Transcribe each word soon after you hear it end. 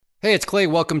Hey, it's Clay.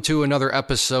 Welcome to another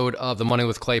episode of the Money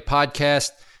with Clay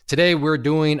podcast. Today, we're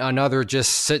doing another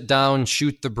just sit down,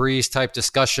 shoot the breeze type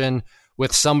discussion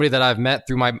with somebody that I've met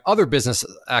through my other business,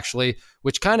 actually,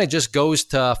 which kind of just goes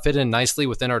to fit in nicely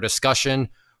within our discussion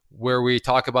where we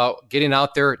talk about getting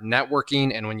out there,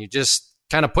 networking, and when you just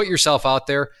kind of put yourself out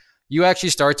there, you actually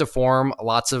start to form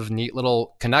lots of neat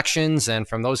little connections. And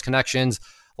from those connections,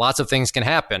 lots of things can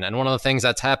happen. And one of the things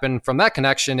that's happened from that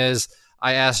connection is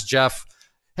I asked Jeff,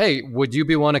 hey, would you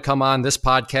be willing to come on this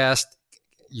podcast?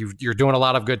 You're doing a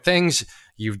lot of good things.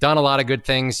 You've done a lot of good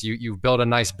things. You've built a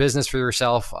nice business for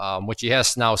yourself, which he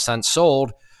has now since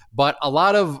sold. But a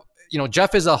lot of,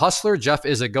 Jeff is a hustler. Jeff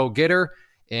is a go-getter,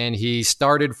 and he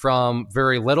started from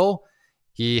very little.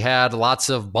 He had lots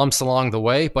of bumps along the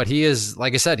way, but he is,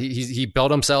 like I said, he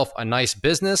built himself a nice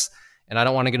business. And I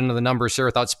don't want to get into the numbers here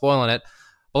without spoiling it.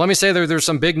 But let me say there's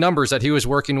some big numbers that he was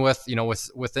working with,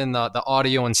 within the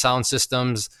audio and sound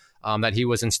systems that he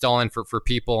was installing for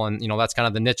people. And, that's kind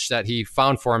of the niche that he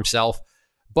found for himself.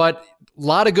 But a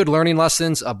lot of good learning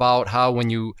lessons about how when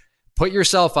you put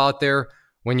yourself out there,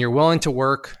 when you're willing to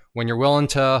work, when you're willing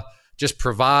to just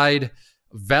provide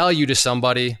value to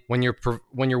somebody, when you're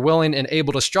willing and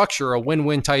able to structure a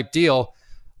win-win type deal,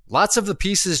 lots of the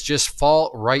pieces just fall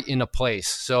right into place.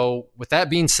 So with that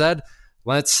being said,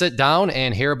 let's sit down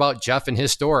and hear about Jeff and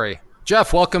his story.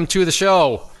 Jeff, welcome to the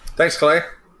show. Thanks, Clay.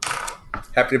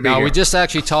 Happy to be here. We just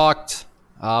actually talked,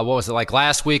 like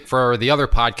last week for the other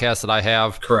podcast that I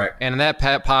have. Correct. And in that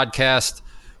podcast,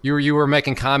 you were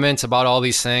making comments about all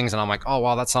these things, and I'm like, oh,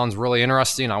 wow, that sounds really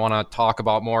interesting. I want to talk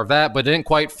about more of that, but it didn't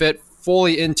quite fit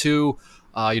fully into,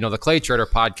 the Clay Trader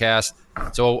podcast.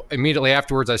 So immediately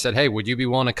afterwards, I said, hey, would you be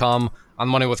willing to come on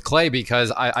Money with Clay?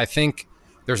 Because I think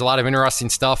there's a lot of interesting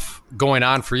stuff going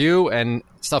on for you and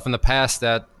stuff in the past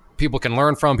that people can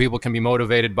learn from, people can be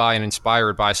motivated by and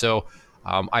inspired by. So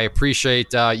I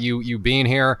appreciate you being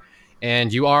here.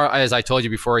 And you are, as I told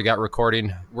you before we got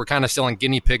recording, we're kind of still in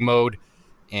guinea pig mode.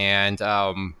 And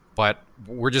but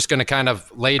we're just going to kind of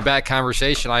laid back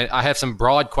conversation. I have some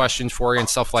broad questions for you and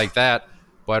stuff like that.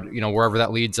 But, wherever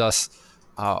that leads us,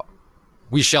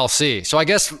 we shall see. So I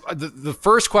guess the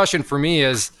first question for me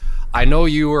is, I know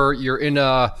you're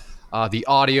into the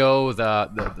audio,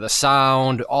 the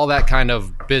sound, all that kind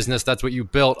of business. That's what you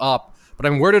built up. But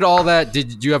where did all that?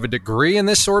 Did you have a degree in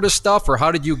this sort of stuff, or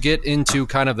how did you get into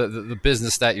kind of the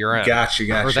business that you're in?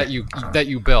 Gotcha. Or that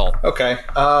you built? Okay.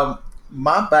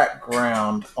 My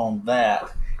background on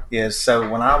that is, so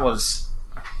when I was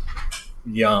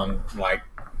young, like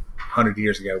 100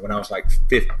 years ago, when I was like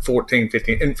 14,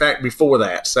 15. In fact, before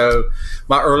that. So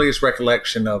my earliest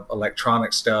recollection of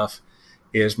electronic stuff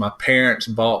is my parents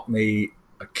bought me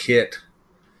a kit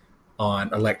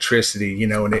on electricity,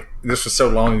 and this was so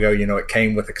long ago, it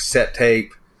came with a cassette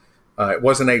tape. It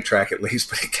wasn't 8-track at least,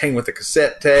 but it came with a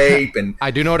cassette tape. And I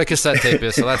do know what a cassette tape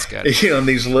is, so that's good. And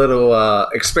these little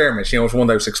experiments, it was one of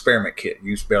those experiment kits.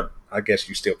 You used to be able, I guess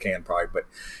you still can probably,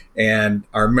 and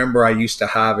I remember I used to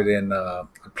have it in, I'd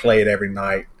play it every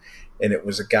night, and it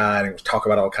was a guy, and it would talk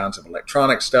about all kinds of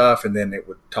electronic stuff, and then it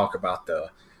would talk about the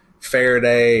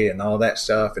Faraday and all that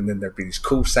stuff, and then there'd be these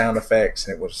cool sound effects,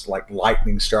 and it was like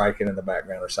lightning striking in the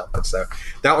background or something. So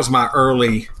that was my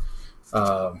early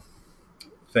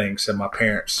thing. So my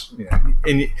parents,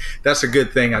 and that's a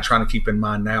good thing I try to keep in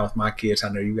mind now with my kids. I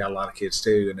know you got a lot of kids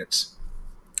too, and it's,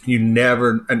 you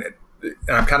never, and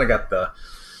I've kind of got the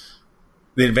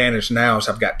advantage now is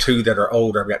I've got two that are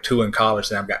older. I've got two in college,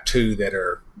 and I've got two that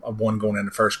are, one going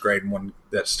into first grade and one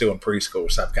that's still in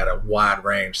preschool. So I've got a wide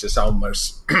range. It's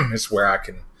almost, it's where I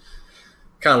can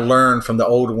kind of learn from the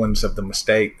older ones of the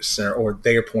mistakes or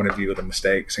their point of view of the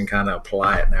mistakes and kind of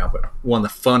apply it now. But one of the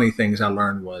funny things I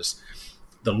learned was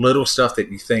the little stuff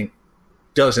that you think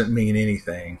doesn't mean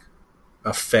anything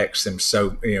affects them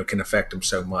so, can affect them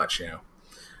so much, Do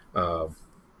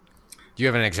you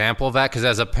have an example of that? Because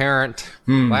as a parent,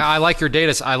 I like your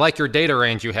data. I like your data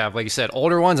range you have. Like you said,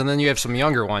 older ones, and then you have some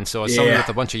younger ones. So as somebody with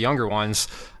a bunch of younger ones,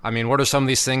 what are some of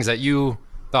these things that you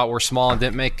thought were small and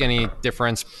didn't make any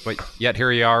difference, but yet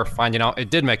here you are finding out it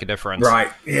did make a difference?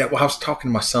 Right. Yeah. Well, I was talking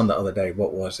to my son the other day.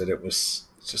 What was it? It was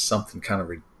just something kind of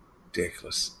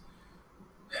ridiculous.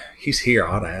 He's here.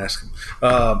 I ought to ask him.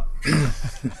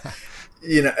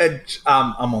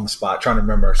 I'm on the spot trying to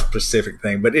remember a specific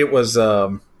thing, but it was.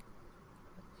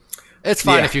 It's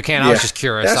fine if you can. I was just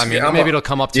curious. Maybe it'll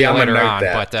come up to you later on.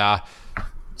 That. But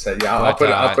so I'll put.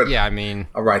 I'll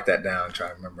write that down and try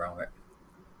to remember on it.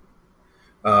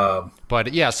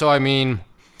 But yeah, so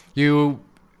you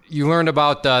learned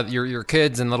about your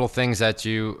kids and little things that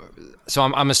you. So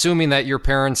I'm assuming that your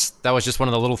parents, that was just one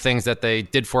of the little things that they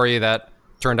did for you that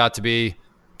turned out to be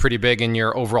pretty big in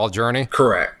your overall journey.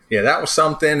 Correct. Yeah, that was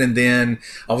something. And then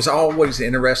I was always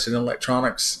interested in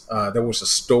electronics. There was a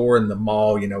store in the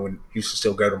mall, when you used to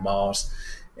still go to malls.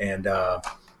 And, I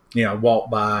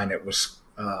walked by and it was,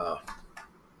 I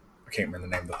can't remember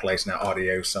the name of the place now,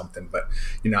 Audio something, but,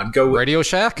 I'd go. Radio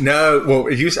Shack? No. Well,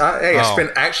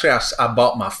 I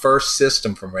bought my first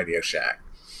system from Radio Shack.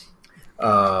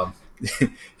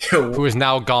 Who is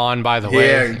now gone, by the way.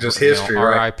 Yeah, just history,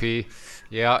 right? RIP.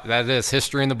 Yeah, that is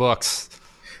history in the books.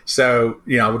 So,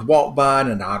 I would walk by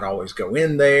and I'd always go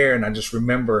in there, and I just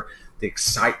remember the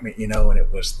excitement, and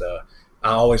it was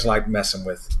I always liked messing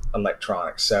with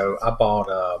electronics. So I bought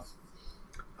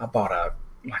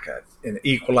an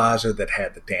equalizer that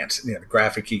had the dancing, the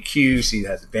graphic EQ, so you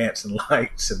had the dancing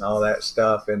lights and all that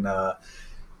stuff. And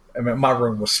my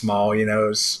room was small, it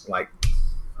was like,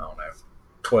 I don't know,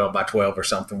 12 by 12 or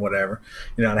something, whatever.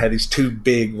 I had these two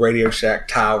big Radio Shack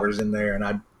towers in there, and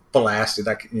I blasted.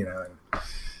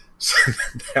 So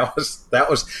that was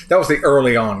the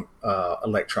early on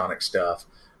electronic stuff,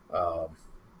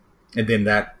 and then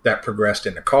that progressed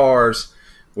into cars,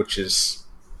 which is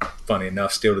funny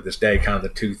enough still to this day. Kind of the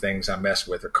two things I mess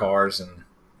with are cars and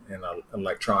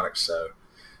electronics. So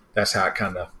that's how it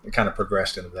kind of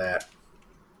progressed into that.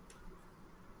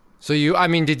 So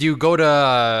did you go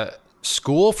to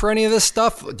school for any of this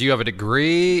stuff? Do you have a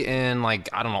degree in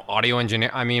audio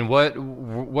engineer? What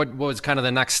was kind of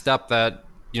the next step that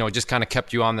just kind of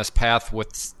kept you on this path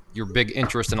with your big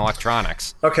interest in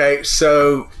electronics? Okay,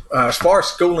 so as far as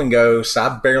schooling goes,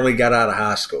 I barely got out of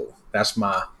high school. That's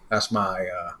my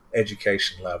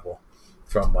education level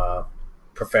from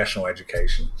professional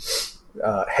education.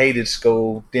 Hated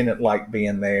school, didn't like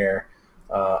being there.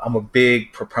 I'm a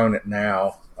big proponent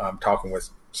now. I'm talking with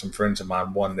some friends of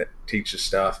mine, one that teaches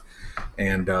stuff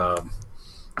and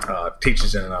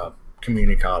teaches in a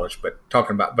community college, but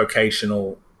talking about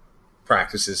vocational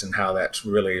practices and how that's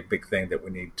really a big thing that we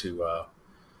need to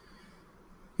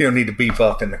need to beef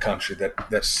up in the country.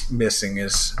 That's missing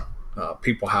is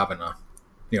people having a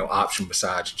option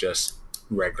besides just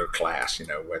regular class,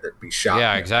 whether it be shop.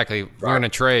 Yeah, exactly. We're in a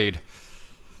trade.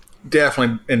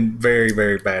 Definitely in very,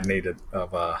 very bad need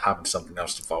of having something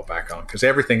else to fall back on, because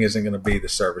everything isn't going to be the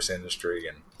service industry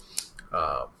and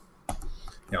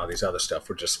these other stuff.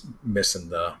 We're just missing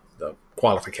the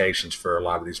qualifications for a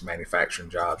lot of these manufacturing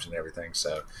jobs and everything.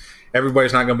 So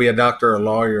everybody's not going to be a doctor or a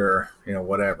lawyer or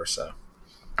whatever. So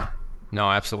no,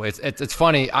 absolutely. It's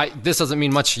funny. This doesn't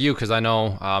mean much to you because I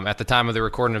know at the time of the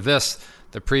recording of this,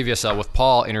 the previous with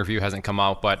Paul interview hasn't come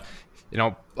out, but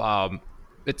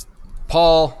it's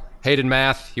Paul hated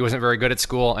math. He wasn't very good at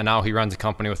school, and now he runs a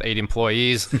company with 8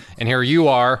 employees. And here you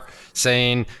are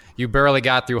saying you barely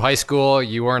got through high school.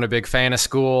 You weren't a big fan of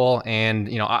school, and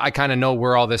I kind of know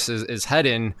where all this is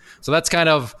heading. So that's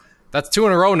 2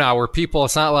 in a row now where people.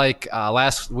 It's not like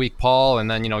last week Paul, and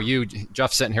then you,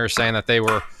 Jeff, sitting here saying that they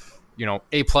were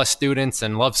A+ students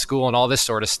and loved school and all this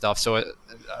sort of stuff. So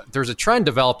there's a trend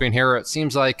developing here. It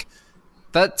seems like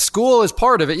that school is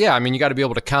part of it. Yeah, you got to be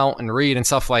able to count and read and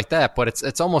stuff like that, but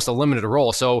it's almost a limited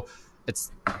role. So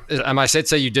am I said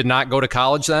say you did not go to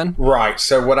college then? Right.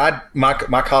 So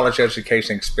my college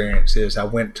education experience is I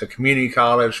went to community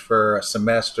college for a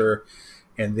semester,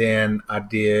 and then I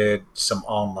did some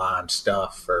online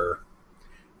stuff for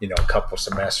a couple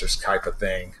semesters type of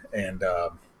thing, and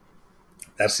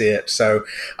that's it. So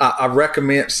I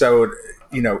recommend. So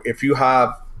if you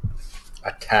have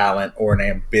a talent or an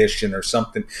ambition or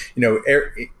something,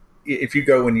 if you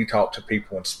go and you talk to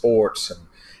people in sports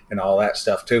and all that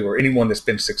stuff too, or anyone that's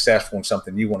been successful in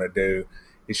something you want to do,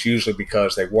 it's usually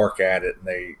because they work at it and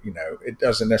they, it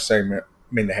doesn't necessarily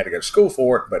mean they had to go to school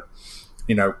for it, but,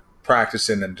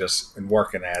 practicing and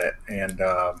working at it. And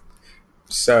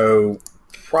so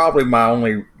probably my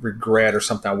only regret or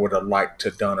something I would have liked to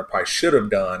have done or probably should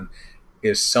have done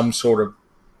is some sort of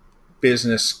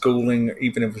business schooling,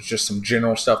 even if it was just some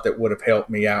general stuff that would have helped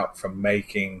me out from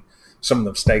making some of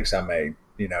the mistakes I made,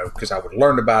 because I would have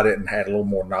learned about it and had a little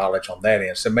more knowledge on that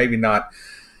end. So maybe not,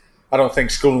 I don't think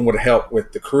schooling would have helped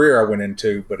with the career I went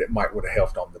into, but it might would have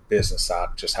helped on the business side,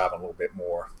 just having a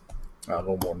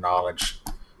little more knowledge,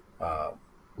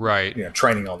 right.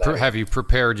 Training on that. Have you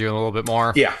prepared you a little bit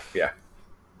more? Yeah.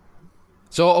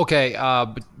 So, okay,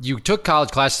 you took college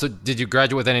classes. So did you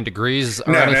graduate with any degrees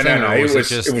or no, anything? No. It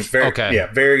was very,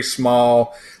 very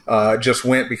small. Just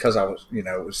went because I was,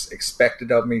 it was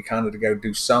expected of me kind of to go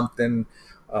do something.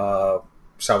 So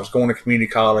I was going to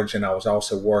community college and I was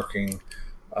also working.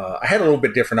 I had a little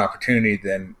bit different opportunity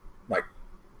than like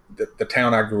the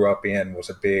town I grew up in was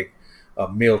a big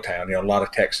mill town, a lot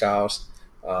of textiles,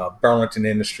 Burlington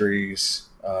Industries,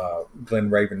 Glen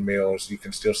Raven Mills. You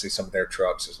can still see some of their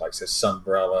trucks. It's like it says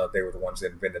Sunbrella. They were the ones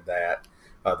that invented that.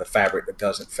 The fabric that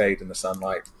doesn't fade in the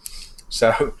sunlight.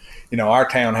 So, our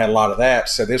town had a lot of that.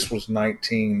 So this was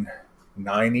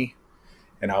 1990,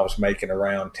 and I was making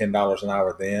around $10 an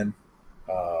hour then.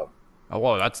 Oh,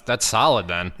 whoa, that's solid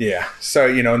then. Yeah. So,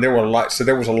 and there were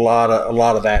there was a lot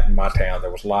of that in my town. There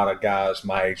was a lot of guys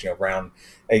my age, around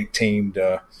 18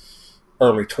 to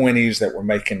early 20s that were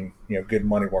making, good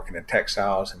money working in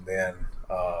textiles. And then,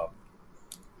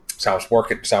 so I was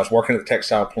working at the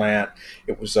textile plant.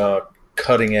 It was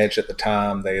cutting edge at the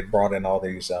time. They had brought in all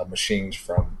these machines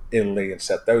from Italy and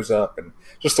set those up, and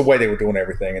just the way they were doing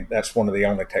everything. And that's one of the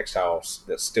only textiles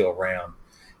that's still around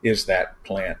is that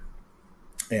plant.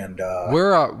 And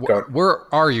where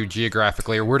are you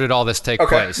geographically, or where did all this take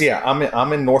place? Yeah,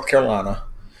 I'm in North Carolina.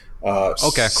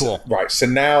 Okay, cool. Right. So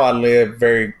now I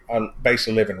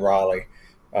basically live in Raleigh,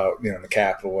 in the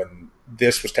capital, and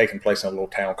this was taking place in a little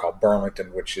town called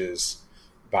Burlington, which is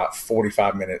about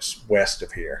 45 minutes west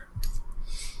of here.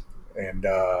 And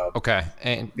okay,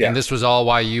 and this was all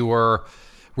while you were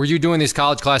you doing these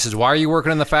college classes? Why are you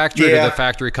working in the factory? Or did the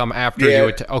factory come after you?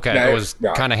 It was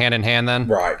kind of hand in hand then.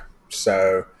 Right.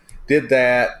 So did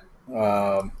that.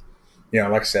 Like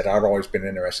I said, I've always been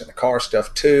interested in the car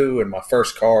stuff too. And my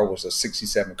first car was a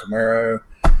 '67 Camaro,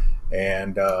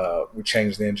 and we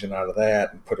changed the engine out of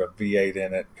that and put a V8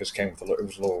 in it because it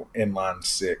was a little inline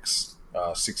six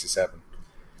 '67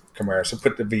 Camaro. So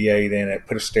put the V8 in it,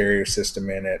 put a stereo system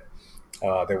in it.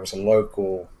 There was a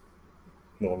local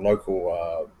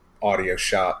audio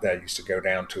shop that I used to go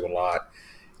down to a lot.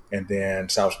 And then,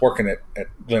 so I was working at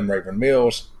Glen Raven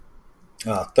Mills,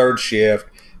 third shift,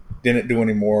 didn't do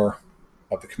any more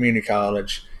of the community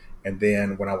college. And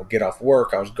then when I would get off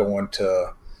work, I was going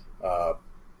to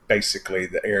basically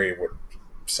the area what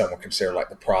some would consider like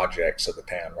the projects of the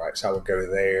town, right? So I would go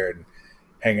there and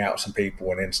hang out with some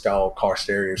people and install car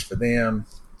stereos for them,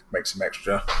 make some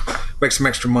extra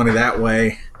money that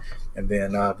way, and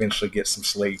then eventually get some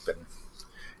sleep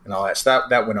and all that. So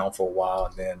that went on for a while,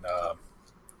 and then I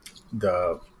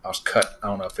was cut. I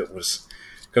don't know if it was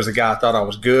because the guy thought I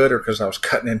was good or because I was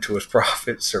cutting into his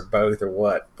profits or both or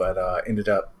what, but ended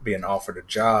up being offered a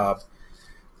job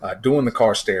doing the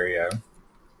car stereo.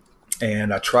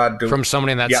 And I tried to from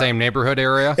somebody in that same neighborhood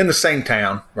area in the same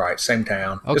town, right? Same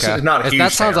town. Okay, it's not a huge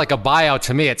that sounds town. like a buyout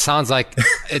to me. It sounds like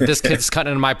this kid's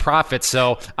cutting into my profits,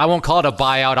 so I won't call it a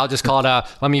buyout. I'll just call it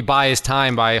let me buy his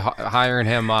time by hiring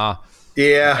him. That's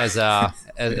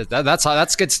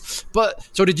good. But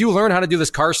so did you learn how to do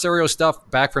this car stereo stuff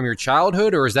back from your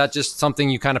childhood, or is that just something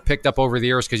you kind of picked up over the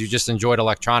years because you just enjoyed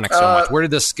electronics so much? Where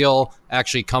did this skill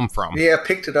actually come from? Yeah, I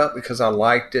picked it up because I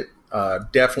liked it.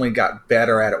 Definitely got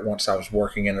better at it once I was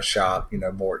working in a shop,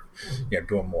 more,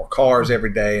 doing more cars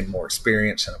every day and more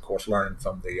experience. And of course, learning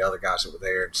from the other guys that were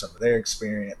there and some of their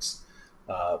experience.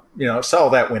 So all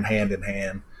that went hand in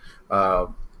hand.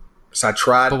 So I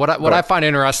tried. But what I find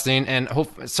interesting, and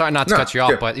sorry not to cut you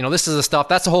off, but this is the stuff.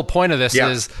 That's the whole point of this.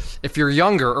 Is if you're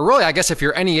younger, or really, I guess if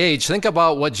you're any age, think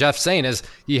about what Jeff's saying. Is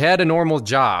he had a normal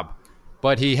job,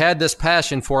 but he had this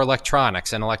passion for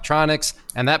electronics, and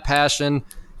that passion.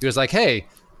 He was like, hey,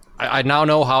 I now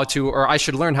know how to, or I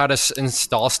should learn how to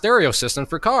install stereo system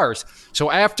for cars. So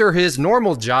after his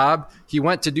normal job, he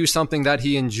went to do something that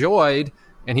he enjoyed,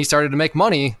 and he started to make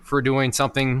money for doing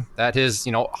something that his,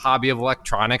 hobby of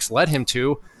electronics led him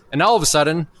to. And all of a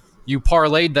sudden, you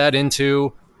parlayed that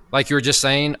into, like you were just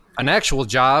saying, an actual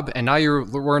job, and now you're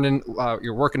working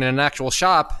in an actual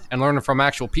shop and learning from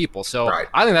actual people. So right.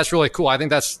 I think that's really cool. I think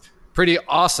that's pretty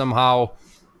awesome how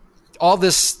all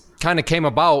this kind of came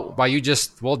about by you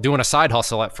just doing a side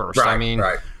hustle at first.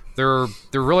 Right. There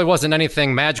really wasn't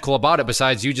anything magical about it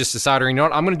besides you just deciding,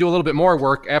 I'm going to do a little bit more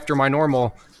work after my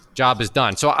normal job is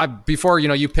done. So before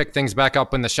you pick things back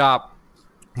up in the shop,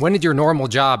 when did your normal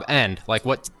job end? Like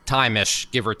what time-ish,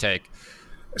 give or take?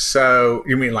 So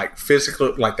you mean like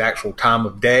physical, like the actual time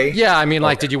of day? Yeah, I mean,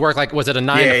 like, did you work was it a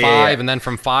 9 to 5, and then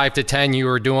from 5 to 10 you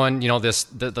were doing,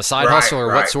 the side hustle, or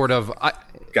what sort of?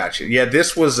 Gotcha. Yeah,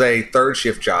 this was a third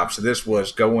shift job. So this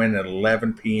was go in at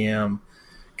 11 p.m.,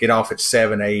 get off at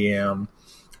 7 a.m.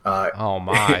 Oh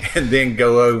my! And then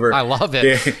go over. I love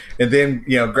it. And then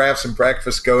grab some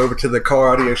breakfast, go over to the car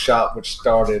audio shop, which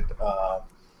started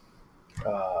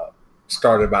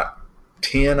about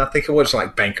 10. I think it was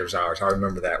like banker's hours. I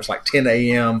remember that. It was like 10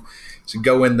 a.m. So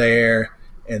go in there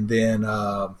and then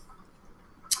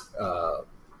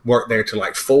work there till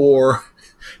like 4.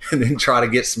 And then try to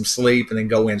get some sleep and then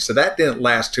go in. So that didn't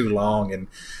last too long. And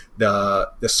the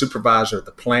supervisor of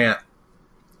the plant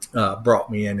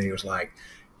brought me in, and he was like,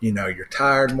 you're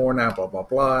tired more now, blah, blah,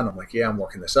 blah. And I'm like, yeah, I'm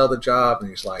working this other job. And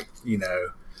he's like,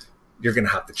 you're going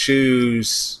to have to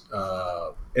choose.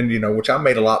 Which I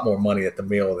made a lot more money at the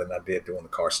mill than I did doing the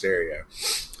car stereo.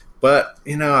 But,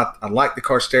 I liked the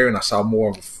car stereo, and I saw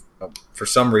more of, for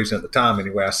some reason at the time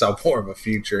anyway, I saw more of a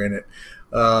future in it.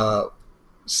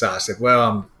 So I said,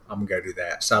 well, I'm going to go do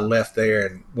that. So I left there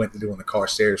and went to doing the car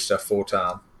stereo stuff full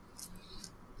time.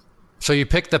 So you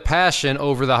picked the passion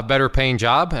over the better paying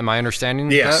job. Am I understanding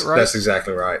that right? Yes, that's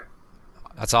exactly right.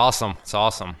 That's awesome. It's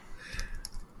awesome.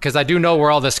 Because I do know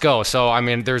where all this goes. So, I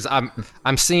mean,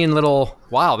 I'm seeing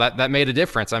wow, that made a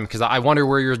difference. Because I wonder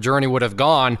where your journey would have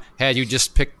gone had you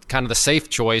just picked kind of the safe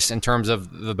choice in terms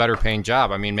of the better paying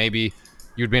job. I mean, maybe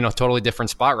you'd be in a totally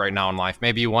different spot right now in life.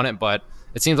 Maybe you wouldn't, but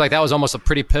it seems like that was almost a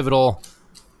pretty pivotal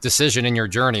decision in your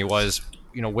journey was,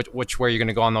 which way you're going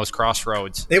to go on those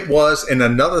crossroads. It was. And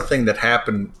another thing that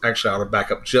happened, actually, I'll back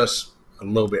up just a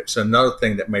little bit. So another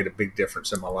thing that made a big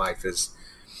difference in my life is,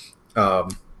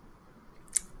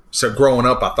 so growing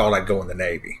up, I thought I'd go in the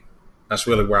Navy. That's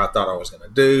really where I thought I was going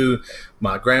to do.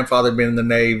 My grandfather had been in the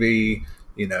Navy,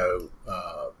 blah,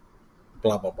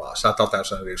 blah, blah. So I thought that was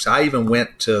going to do. So I even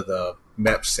went to the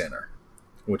MEP Center,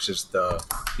 which is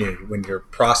when you're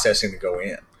processing to go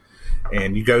in.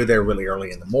 And you go there really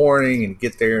early in the morning and you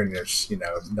get there and there's,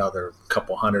 another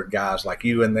couple hundred guys like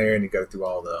you in there and you go through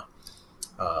all the,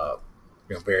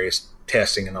 various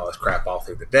testing and all this crap all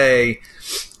through the day.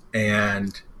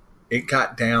 And it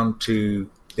got down to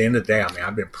the end of the day. I mean,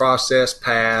 I've been processed,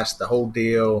 passed, the whole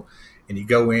deal. And you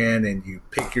go in and you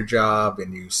pick your job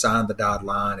and you sign the dotted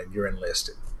line and you're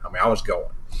enlisted. I mean, I was going.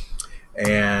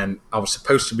 And I was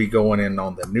supposed to be going in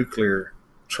on the nuclear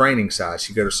training side. So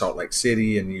you go to Salt Lake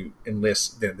City and you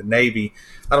enlist. The Navy,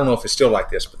 I don't know if it's still like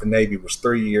this, but the Navy was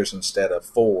 3 years instead of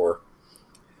 4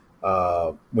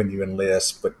 when you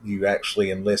enlist, but you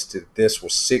actually enlisted. This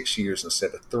was 6 years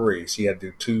instead of 3. So you had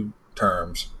to do 2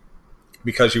 terms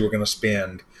because you were going to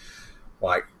spend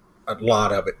like a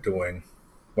lot of it doing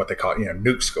what they call,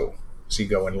 nuke school. So you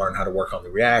go and learn how to work on the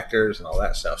reactors and all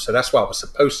that stuff. So that's what I was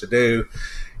supposed to do.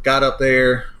 Got up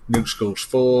there, nuke school's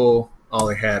full. All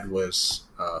they had was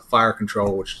fire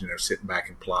control, which is, sitting back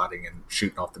and plotting and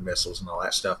shooting off the missiles and all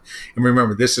that stuff. And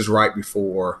remember, this is right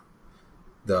before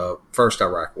the first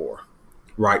Iraq War,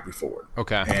 right before it.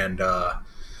 Okay. And I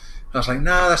was like,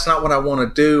 no, that's not what I want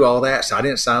to do, all that. So I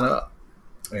didn't sign up.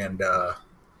 And,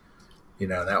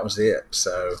 that was it.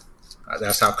 So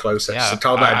that's how close. Yeah, so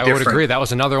talk about I would agree. That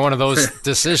was another one of those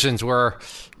decisions where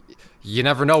you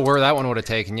never know where that one would have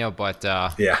taken you, but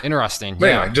interesting. But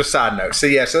anyway, just side note.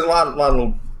 So so a lot of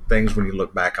little things when you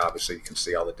look back. Obviously, you can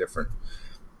see all the different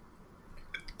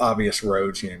obvious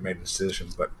roads you made a decision.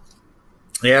 But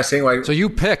so anyway, so you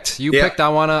picked. I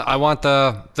want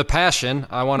the passion.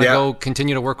 I want to go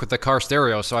continue to work with the car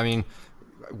stereo. So I mean,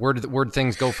 where did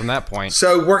things go from that point?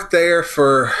 So worked there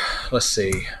for let's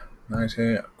see,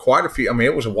 19, quite a few. I mean,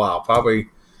 it was a while. Probably.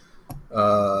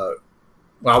 I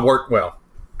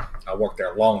worked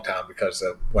there a long time because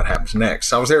of what happens next.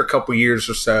 So I was there a couple years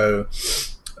or so.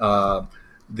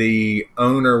 The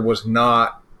owner was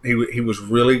not, he was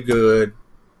really good,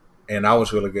 and I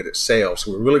was really good at sales.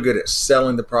 So we were really good at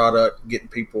selling the product, getting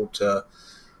people to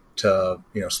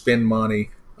spend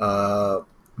money.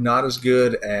 Not as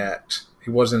good at, he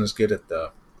wasn't as good at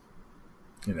the,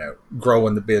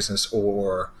 growing the business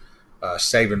or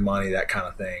saving money, that kind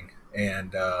of thing.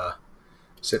 And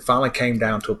so it finally came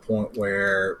down to a point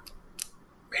where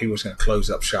he was going to close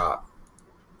up shop.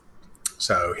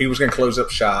 So he was going to close up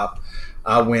shop.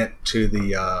 I went to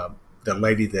the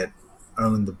lady that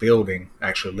owned the building,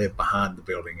 actually lived behind the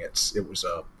building. It was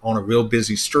on a real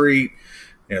busy street.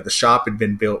 The shop had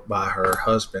been built by her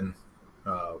husband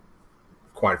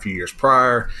quite a few years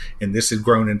prior, and this had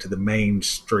grown into the main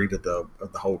street of the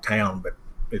whole town. But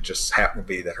it just happened to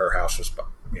be that her house was,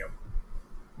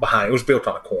 behind. It was built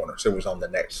on a corner, so it was on the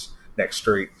next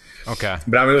street. Okay.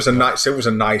 But I mean, it was a nice. I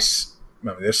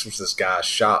mean, this was this guy's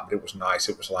shop, but it was nice.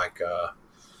 It was like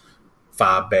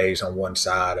 5 bays on one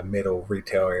side, a middle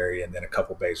retail area, and then a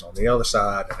couple bays on the other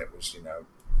side, and it was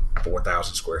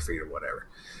 4,000 square feet or whatever.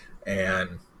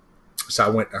 And so I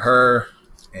went to her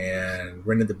and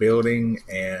rented the building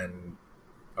and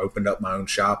opened up my own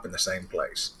shop in the same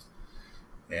place,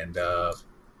 and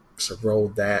so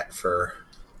rolled that for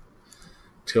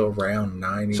till around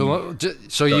 90.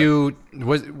 So you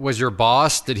was your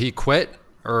boss? Did he quit?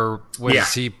 Or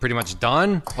was he pretty much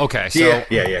done? Okay, so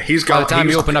yeah. He's gone. By the time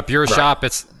you opened up your shop,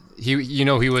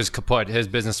 he was kaput. His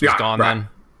business was gone then.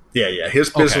 Yeah. His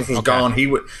business was gone. He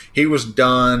was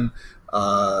done.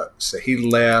 So he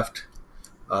left.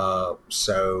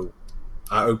 So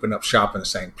I opened up shop in the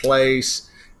same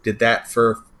place, did that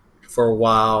for a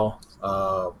while.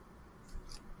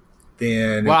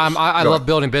 Then well, I love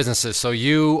building businesses. So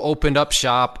you opened up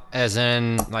shop as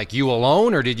in like you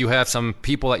alone, or did you have some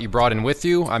people that you brought in with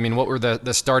you? I mean, what were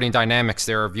the starting dynamics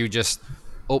there of you just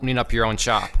opening up your own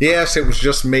shop? Yes, it was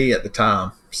just me at the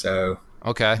time. So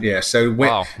okay, yeah. So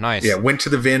wow, nice. Yeah, went to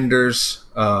the vendors.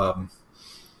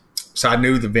 So I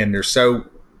knew the vendors. So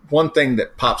one thing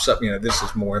that pops up, this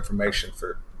is more information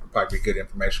for probably good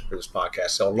information for this podcast.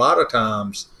 So a lot of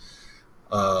times,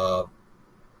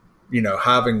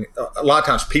 having a lot of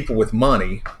times people with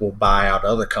money will buy out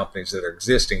other companies that are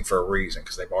existing for a reason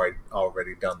because they've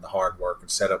already done the hard work and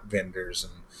set up vendors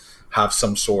and have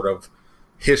some sort of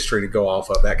history to go off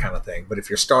of, that kind of thing. But if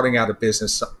you're starting out a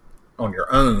business on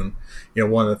your own,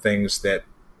 one of the things that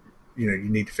you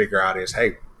need to figure out is,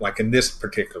 hey, like in this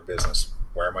particular business,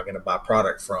 where am I going to buy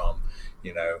product from?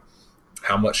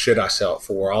 How much should I sell it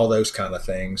for? All those kind of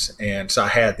things. And so I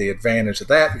had the advantage of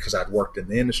that because I'd worked in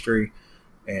the industry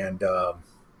and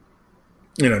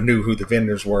knew who the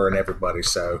vendors were and everybody.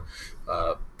 So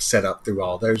set up through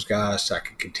all those guys so I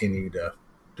could continue to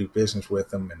do business with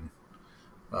them, and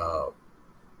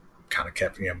kind of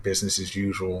kept business as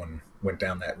usual and went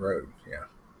down that road. Yeah.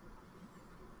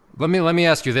 Let me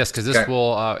ask you this, because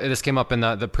this came up in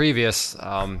the previous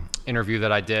interview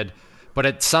that I did, but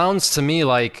it sounds to me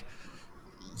like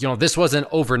this wasn't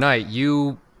overnight.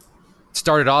 You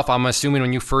started off, I'm assuming,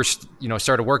 when you first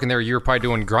started working there, you were probably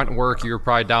doing grunt work. You were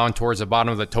probably down towards the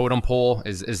bottom of the totem pole.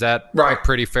 Is that right? A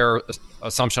pretty fair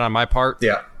assumption on my part?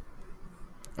 Yeah.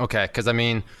 Okay, because I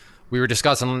mean, we were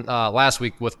discussing last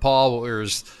week with Paul,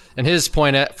 and his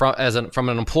point from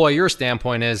an employer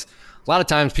standpoint is a lot of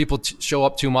times people show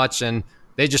up too much and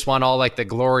they just want all like the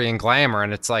glory and glamour,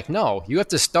 and it's like, no, you have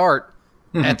to start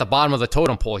at the bottom of the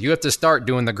totem pole. You have to start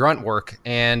doing the grunt work,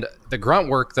 and the grunt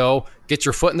work though gets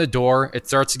your foot in the door. It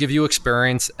starts to give you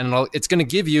experience, and it's going to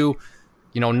give you,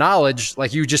 knowledge,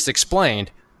 like you just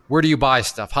explained. Where do you buy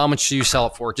stuff? How much do you sell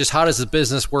it for? Just how does the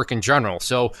business work in general?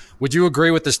 So would you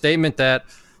agree with the statement that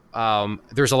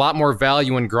there's a lot more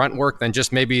value in grunt work than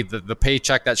just maybe the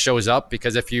paycheck that shows up?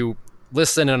 Because if you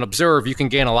listen and observe, you can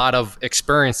gain a lot of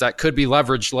experience that could be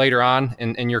leveraged later on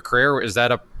in your career.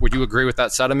 Would you agree with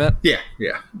that sentiment? Yeah,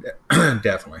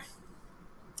 definitely.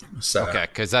 So. Okay,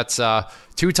 because that's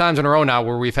 2 times in a row now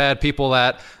where we've had people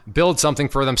that build something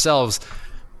for themselves.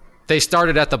 They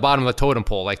started at the bottom of the totem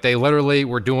pole. Like they literally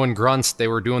were doing grunts, they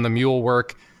were doing the mule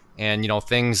work and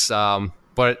things.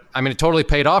 But I mean, it totally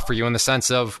paid off for you in the sense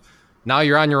of now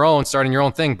you're on your own, starting your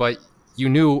own thing, but you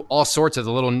knew all sorts of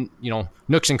the little,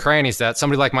 nooks and crannies that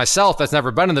somebody like myself that's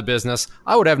never been in the business,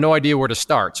 I would have no idea where to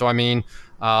start. So, I mean,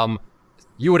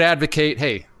 you would advocate,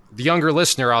 hey, the younger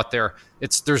listener out there,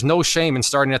 there's no shame in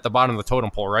starting at the bottom of the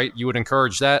totem pole, right? You would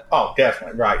encourage that? Oh,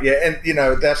 definitely. Right. Yeah.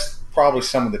 And, that's probably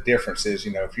some of the differences,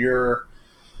 if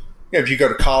you go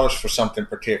to college for something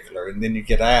particular and then you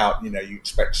get out, you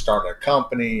expect to start a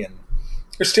company and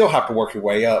you still have to work your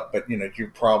way up, but you're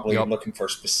probably looking for a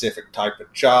specific type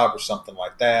of job or something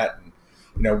like that.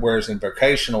 And whereas in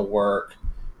vocational work,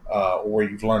 where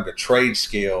you've learned a trade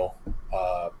skill,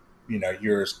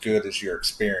 you're as good as your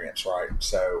experience, right?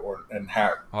 So,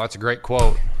 that's a great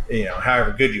quote.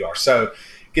 However good you are. So,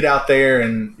 get out there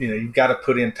and you've got to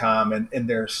put in time. And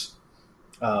there's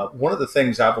one of the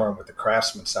things I've learned with the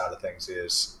craftsman side of things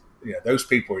is those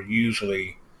people are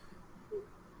usually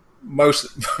most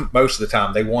of the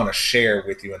time they want to share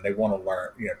with you and they want to learn,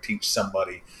 teach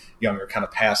somebody younger, kind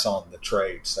of pass on the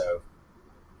trade. So,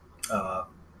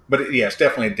 but it's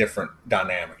definitely a different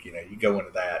dynamic. You go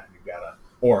into that, you've got to,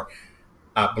 or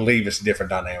I believe it's a different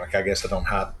dynamic. I guess I don't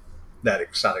have that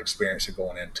exciting experience of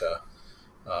going into,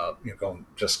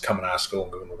 coming out of school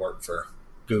and going to work for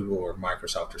Google or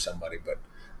Microsoft or somebody. But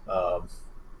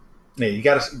you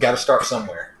got to start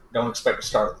somewhere. Don't expect to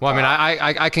start at the top. Well, I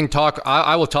mean, I can talk.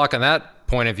 I will talk on that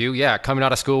point of view. Yeah, coming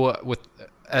out of school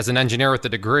as an engineer with a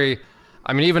degree.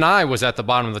 I mean, even I was at the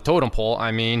bottom of the totem pole.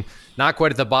 I mean, not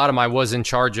quite at the bottom. I was in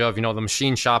charge of, the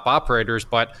machine shop operators.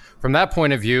 But from that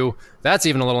point of view, that's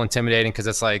even a little intimidating because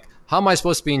it's like, how am I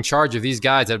supposed to be in charge of these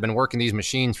guys that have been working these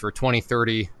machines for 20,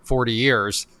 30, 40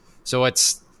 years? So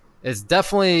it's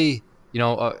definitely,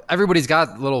 everybody's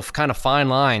got little kind of fine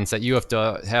lines that you have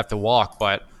to walk.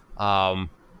 But,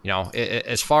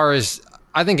 as far as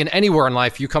I think in anywhere in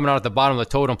life, you coming out at the bottom of the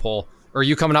totem pole or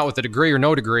you coming out with a degree or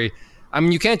no degree, I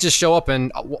mean, you can't just show up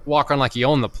and walk on like you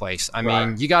own the place. I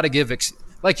mean, you got to give,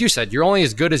 like you said, you're only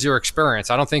as good as your experience.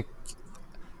 I don't think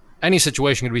any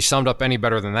situation could be summed up any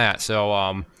better than that.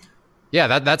 So,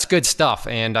 that's good stuff.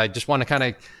 And I just want to kind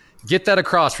of get that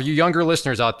across for you younger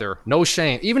listeners out there. No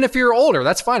shame. Even if you're older,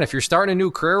 that's fine. If you're starting a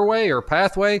new career way or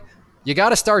pathway, you got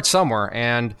to start somewhere.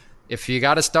 And if you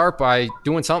got to start by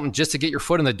doing something just to get your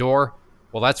foot in the door,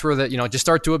 well, that's where just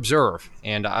start to observe.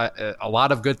 And a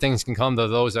lot of good things can come to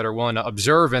those that are willing to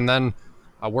observe and then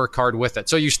work hard with it.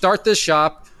 So you start this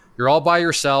shop, you're all by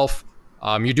yourself.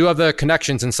 You do have the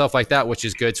connections and stuff like that, which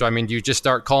is good. So, I mean, do you just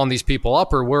start calling these people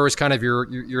up, or where is kind of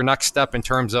your next step in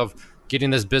terms of getting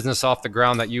this business off the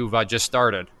ground that you've just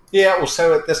started? Yeah, well,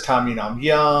 so at this time, I'm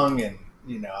young, and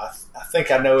I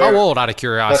think I know. How old, out of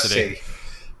curiosity?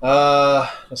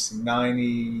 Let's see,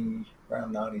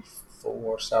 around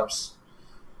 94. So I was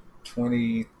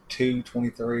 22,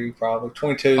 23, probably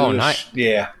 22. Oh, nice.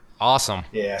 Yeah. Awesome.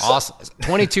 Yeah. Awesome.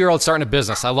 22-year-old starting a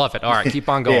business. I love it. All right, keep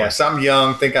on going. Yeah, so I'm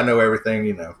young, think I know everything,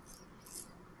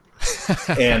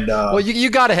 And well,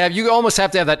 you almost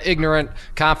have to have that ignorant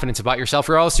confidence about yourself,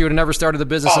 or else you would have never started the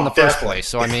business in the first place.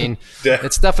 So, I mean,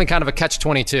 it's definitely kind of a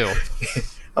catch-22.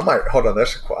 I might hold on.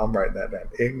 I'm writing that down.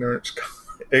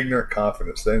 Ignorant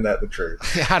confidence. Isn't that the truth?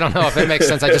 I don't know if it makes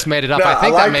sense. I just made it up. No, I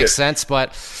think like that makes sense. But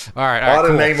all right, I ought to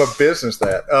cool. name a business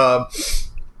that.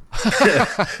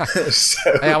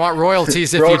 So, hey, I want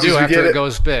royalties if you do after it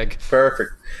goes big.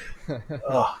 Perfect.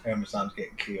 Oh, Amazon's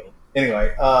getting killed.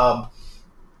 Anyway,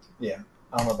 yeah,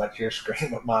 I don't know about your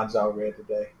screen, but mine's all red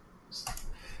today.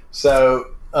 So,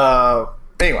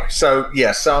 anyway, so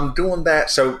I'm doing that.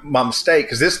 So my mistake,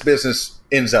 because this business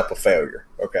ends up a failure,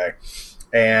 okay?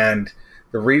 And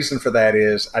the reason for that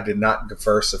is I did not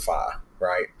diversify,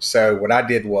 right? So what I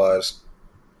did was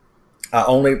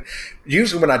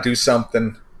usually when I do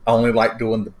something, I only like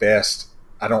doing the best.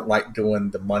 I don't like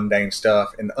doing the mundane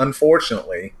stuff. And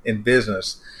unfortunately, in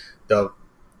business, the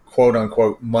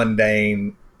quote-unquote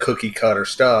mundane cookie cutter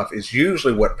stuff is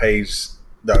usually what pays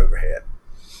the overhead.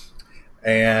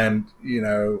 And,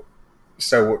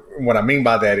 so what I mean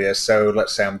by that is, so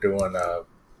let's say I'm doing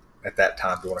at that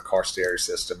time doing a car stereo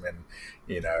system, and,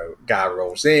 guy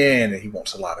rolls in and he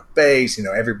wants a lot of bass,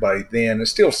 everybody then,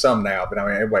 there's still some now, but I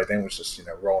mean, everybody then was just,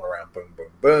 rolling around, boom,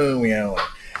 boom, boom, and,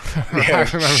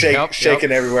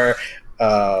 shaking everywhere.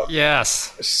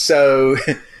 Yes. So,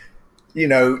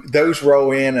 those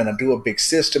roll in, and I do a big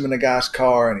system in the guy's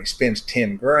car, and he spends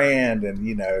 $10,000,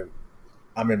 and,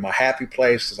 I'm in my happy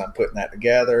place as I'm putting that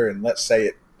together. And let's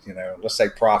say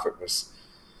profit was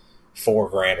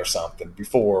 $4,000 or something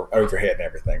before overhead and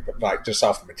everything, but like just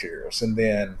off the materials. And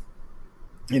then,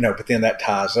 but then that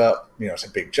ties up, it's a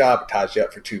big job. It ties you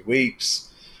up for 2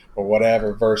 weeks or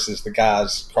whatever, versus the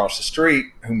guys across the street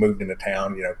who moved into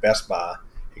town, Best Buy,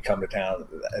 he come to town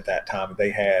at that time. And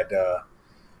they had, I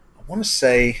want to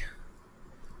say,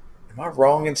 am I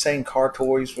wrong in saying Car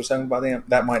Toys was owned by them?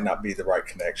 That might not be the right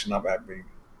connection. I might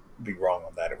be wrong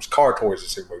on that. It was Car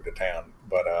Toys who moved to town.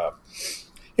 But,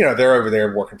 they're over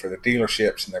there working for the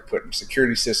dealerships, and they're putting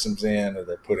security systems in, or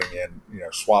they're putting in,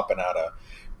 swapping out a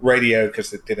radio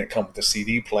because it didn't come with a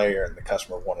CD player and the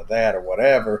customer wanted that or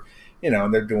whatever,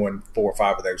 and they're doing 4 or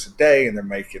 5 of those a day, and they're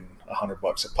making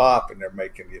 $100 a pop, and they're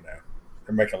making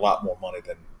a lot more money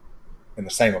than in the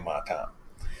same amount of time.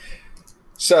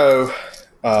 So,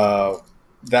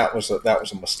 that was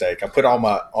a mistake. I put all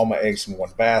my eggs in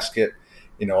one basket.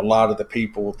 A lot of the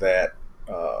people that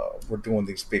were doing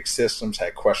these big systems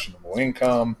had questionable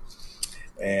income,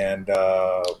 and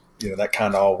that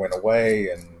kind of all went away,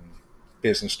 and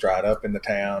business dried up in the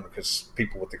town because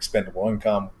people with expendable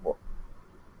income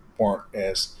weren't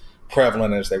as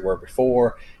prevalent as they were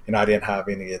before, and I didn't have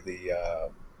any of the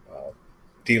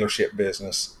dealership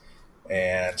business,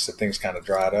 and so things kind of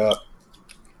dried up.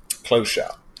 Closed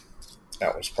shop.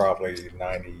 That was probably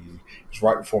 90. It was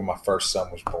right before my first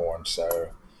son was born. So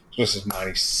this is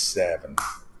 97.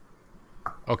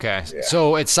 Okay. Yeah.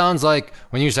 So it sounds like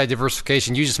when you say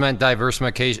diversification, you just meant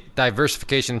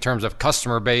diversification in terms of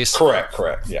customer base. Correct.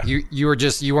 Yeah. You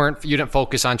didn't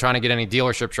focus on trying to get any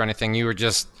dealerships or anything. You were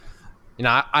just,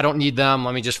 I don't need them.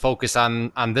 Let me just focus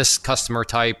on this customer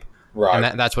type. Right.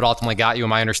 And that's what ultimately got you.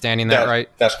 Am I understanding that right?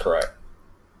 That's correct.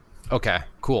 Okay,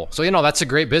 cool. So, that's a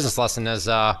great business lesson in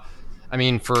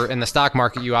the stock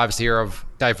market, you obviously hear of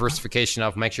diversification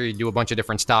of make sure you do a bunch of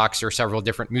different stocks or several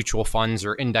different mutual funds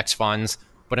or index funds.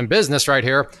 But in business right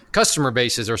here, customer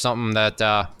bases are something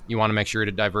that you want to make sure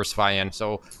to diversify in.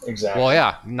 So, exactly. Well,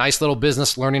 yeah, nice little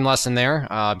business learning lesson there.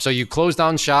 So you closed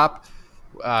down shop.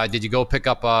 Did you go pick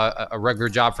up a regular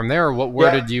job from there? Or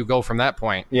where did you go from that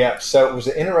point? Yeah, so it was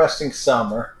an interesting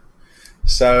summer.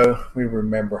 So we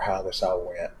remember how this all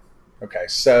went. Okay,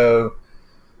 so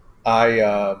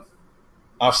I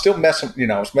was still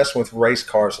messing, I was messing with race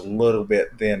cars a little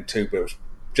bit then too, but it was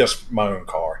just my own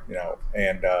car,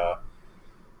 and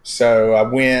So I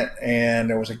went, and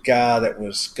there was a guy that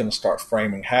was going to start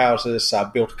framing houses. So I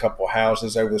built a couple of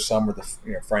houses over the summer.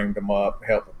 Framed them up,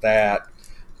 helped with that,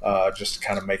 just to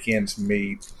kind of make ends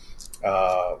meet.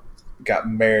 Got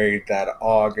married that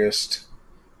August.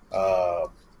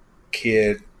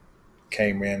 Kid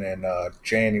came in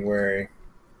January,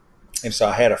 and so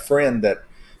I had a friend that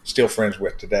still friends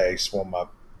with today. He's one of my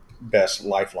best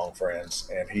lifelong friends,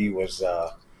 and he was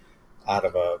out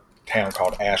of a town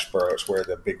called Asheboro. It's where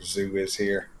the big zoo is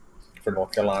here for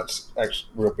North Carolina. It's actually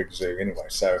a real big zoo anyway,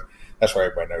 so that's why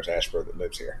everybody knows Asheboro that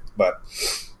lives here. But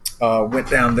went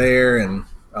down there, and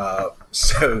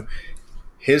so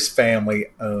his family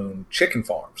owned chicken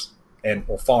farms,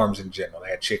 or farms in general. They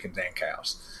had chickens and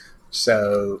cows.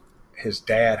 So his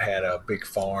dad had a big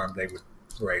farm. They would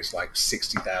raise like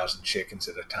 60,000 chickens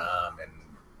at a time, and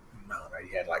I don't know,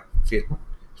 he had like 50,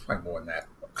 probably more than that,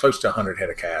 close to 100 head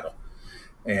of cattle.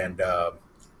 And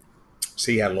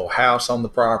so he had a little house on the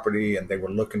property, and they were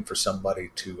looking for somebody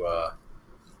to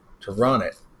run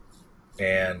it.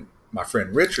 And my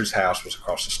friend Richard's house was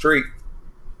across the street.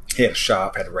 He had a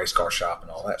shop, had a race car shop,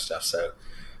 and all that stuff. So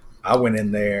I went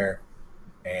in there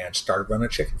and started running a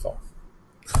chicken farm.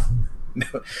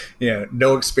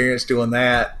 No experience doing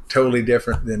that. Totally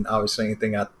different than obviously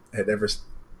anything I had ever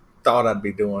thought I'd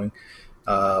be doing.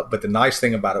 But the nice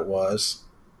thing about it was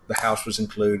the house was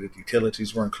included,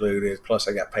 utilities were included, plus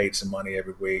I got paid some money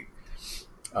every week,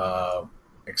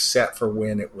 except for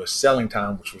when it was selling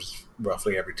time, which was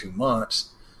roughly every 2 months.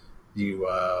 You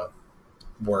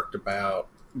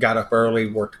got up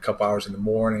early, worked a couple hours in the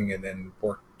morning, and then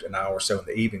worked an hour or so in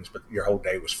the evenings, but your whole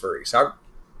day was free. So I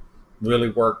really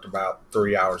worked about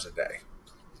 3 hours a day.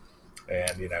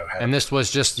 And, and this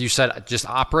was you said just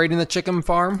operating the chicken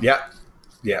farm? Yeah.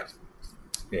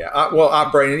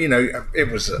 Operating,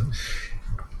 it was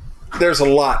there's a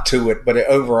lot to it, but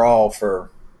overall for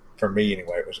me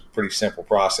anyway, it was a pretty simple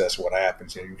process. What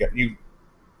happens, I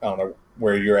don't know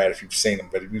where you're at if you've seen them,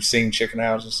 but have you seen chicken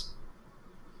houses?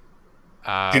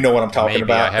 Do you know what I'm talking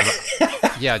about? I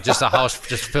have yeah, just a house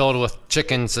just filled with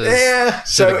chickens to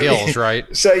the gills, right?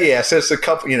 So it's a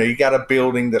couple, you got a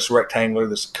building that's rectangular,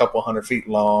 that's a couple 100 feet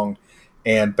long,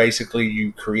 and basically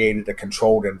you created a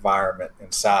controlled environment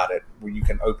inside it where you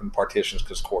can open partitions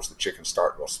because, of course, the chickens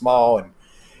start real small, and,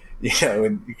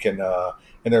 and you can,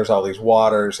 and there's all these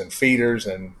waters and feeders,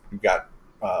 and you've got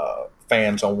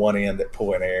fans on one end that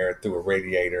pull in air through a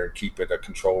radiator and keep it a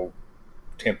controlled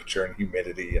temperature and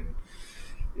humidity. And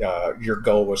your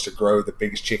goal was to grow the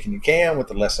biggest chicken you can with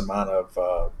the less amount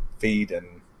of feed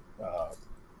and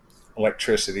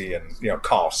electricity and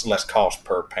less cost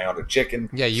per pound of chicken.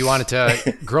 Yeah, you wanted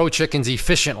to grow chickens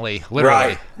efficiently,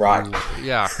 literally. Right.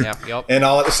 Yeah, yep. And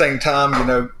all at the same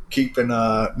time, keeping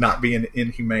not being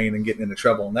inhumane and getting into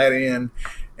trouble on that end.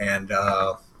 And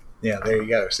there you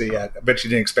go. See, I bet you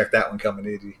didn't expect that one coming,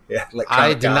 did you? Yeah,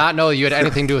 I did not know you had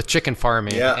anything to do with chicken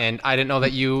farming. Yeah. And I didn't know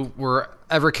that you were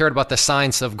ever cared about the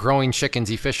science of growing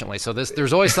chickens efficiently. So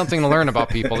there's always something to learn about,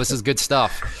 people. This is good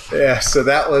stuff. Yeah, so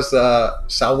that was so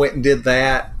I went and did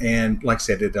that, and like I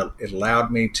said, it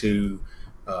allowed me to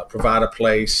provide a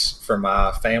place for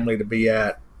my family to be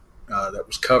at that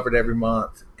was covered every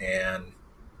month, and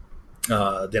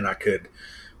then I could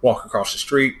walk across the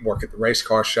street, work at the race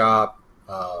car shop.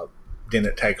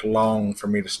 Didn't take long for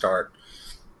me to start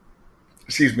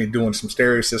doing some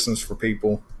stereo systems for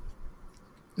people,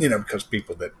 because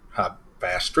people that have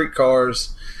fast street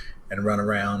cars and run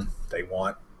around, they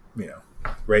want,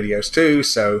 radios too.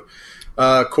 So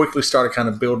quickly started kind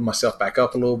of building myself back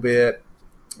up a little bit.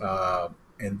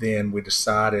 And then we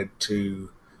decided to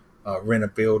rent a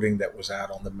building that was out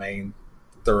on the main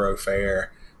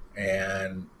thoroughfare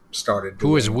and started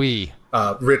doing... Who is we?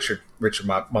 Richard,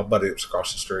 my buddy that was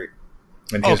across the street.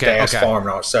 And his dad's farm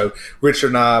and all. So Richard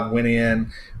and I went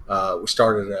in. We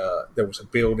started. There was a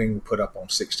building we put up on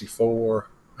 64.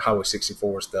 Highway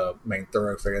 64 is the main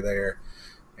thoroughfare there,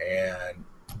 and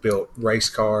built race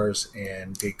cars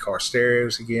and did car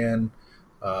stereos again.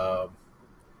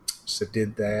 So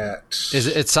did that.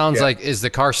 It sounds like is the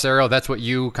car stereo? That's what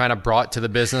you kind of brought to the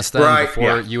business then, right?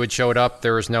 Before you had showed up,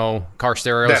 there was no car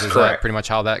stereos. That's is correct. That pretty much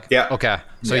how that? Yeah. Okay.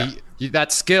 So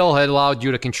that skill had allowed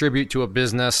you to contribute to a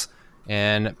business.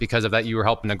 And because of that, you were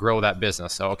helping to grow that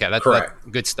business. So, that's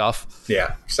good stuff.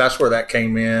 Yeah. So that's where that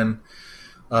came in.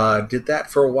 Did that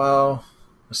for a while.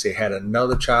 Let's see. Had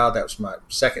another child. That was my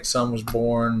second son was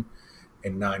born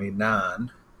in 99.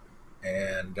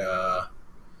 And,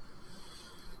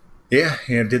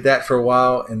 did that for a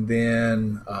while. And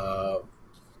then,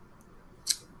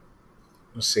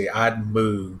 let's see, I'd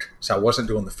moved. So I wasn't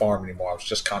doing the farm anymore. I was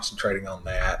just concentrating on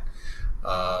that.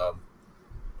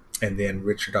 and then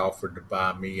Richard offered to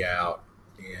buy me out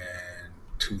in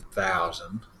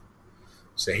 2000.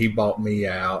 So he bought me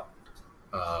out,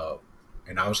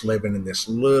 and I was living in this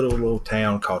little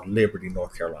town called Liberty,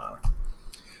 North Carolina.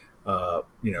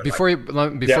 Before you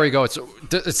go,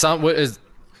 it's not what is.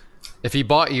 If he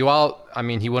bought you out, I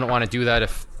mean, he wouldn't want to do that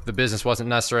if the business wasn't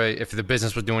necessarily, if the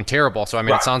business was doing terrible. So, I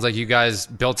mean, It sounds like you guys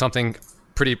built something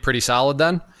pretty solid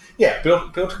then. Yeah,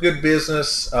 built a good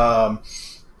business.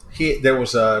 There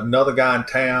was another guy in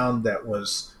town that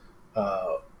was,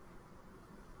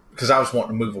 because I was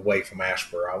wanting to move away from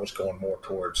Asheboro. I was going more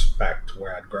towards back to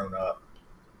where I'd grown up.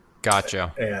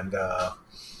 Gotcha. And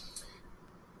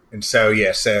so he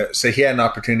had an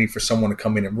opportunity for someone to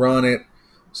come in and run it.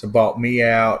 So bought me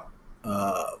out.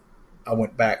 I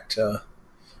went to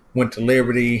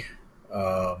Liberty,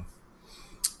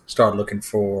 started looking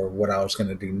for what I was going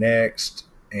to do next,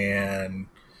 and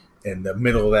in the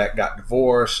middle of that got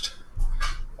divorced,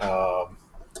 and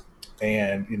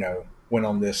went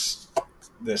on this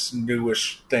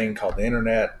newish thing called the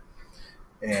internet,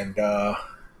 and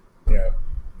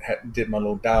did my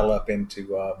little dial up into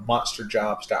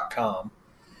monsterjobs.com.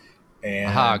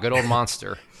 And good old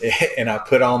Monster. And I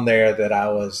put on there that I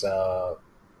was, one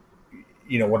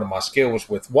of my skills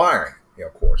with wiring,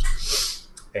 of course.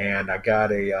 And I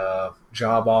got a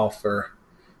job offer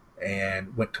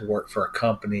and went to work for a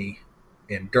company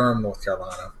in Durham, North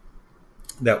Carolina,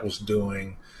 that was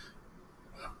doing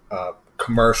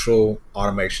commercial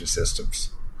automation systems.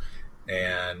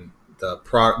 And the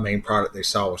main product they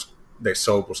sold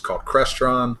was called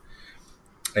Crestron.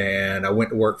 And I went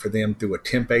to work for them through a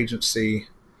temp agency,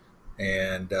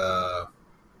 and that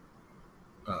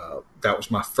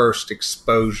was my first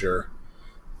exposure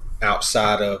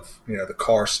outside of the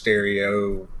car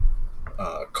stereo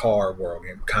car world,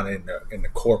 kind of in the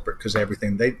corporate, because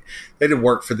everything they did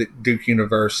work for the Duke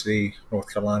University,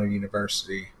 North Carolina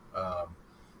University,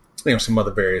 some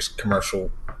other various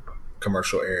commercial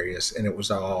areas, and it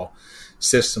was all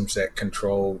systems that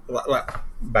control.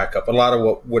 Back up. A lot of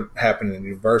what would happen in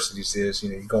universities is,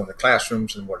 you go into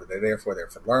classrooms, and what are they there for? They're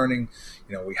for learning.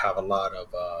 We have a lot of,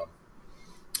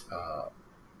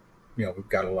 we've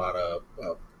got a lot of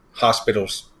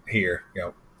hospitals here,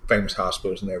 famous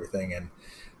hospitals and everything. And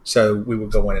so we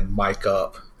would go in and mic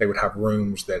up. They would have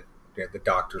rooms that the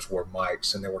doctors wore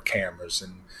mics, and there were cameras,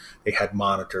 and they had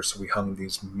monitors. So we hung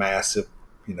these massive,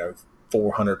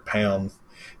 400-pound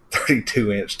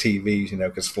 32-inch TVs,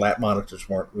 because flat monitors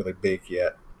weren't really big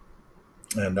yet.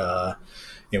 And,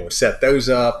 we set those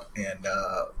up, and,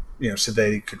 so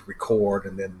they could record,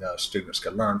 and then students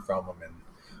could learn from them. And,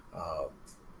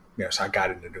 so I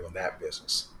got into doing that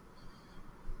business.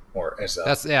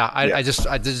 I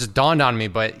just dawned on me,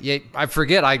 but I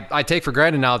forget. I take for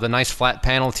granted now the nice flat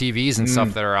panel TVs and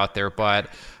stuff that are out there, but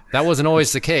that wasn't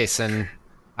always the case. And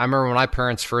I remember when my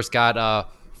parents first got a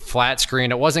flat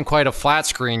screen. It wasn't quite a flat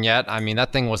screen yet. I mean,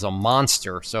 that thing was a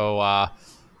monster. So,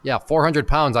 400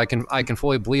 pounds. I can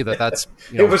fully believe that. That's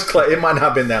it was. It might not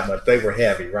have been that much. They were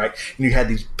heavy, right? And you had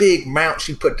these big mounts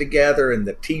you put together, and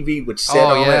the TV would sit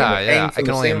on it. I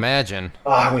can only imagine.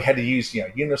 And we had to use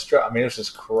Unistrut. I mean, it was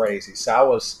just crazy. So I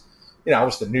was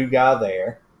the new guy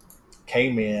there.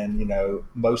 Came in,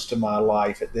 most of my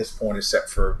life at this point,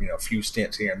 except for a few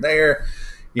stints here and there.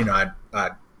 I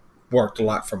worked a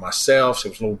lot for myself, so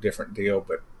it was a little different deal,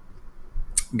 but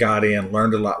got in,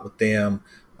 learned a lot with them.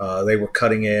 They were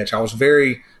cutting edge. I was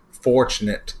very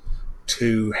fortunate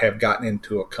to have gotten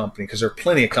into a company, because there are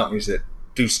plenty of companies that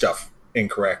do stuff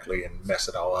incorrectly and mess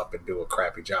it all up and do a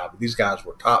crappy job. But these guys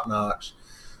were top notch,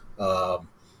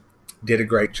 did a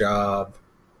great job,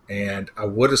 and I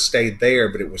would have stayed there,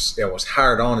 but I was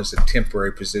hired on as a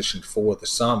temporary position for the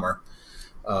summer.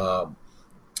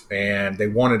 And they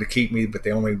wanted to keep me, but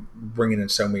they only bringing in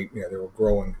so many, they were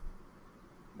growing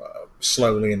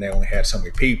slowly, and they only had so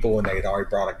many people, and they had already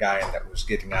brought a guy in that was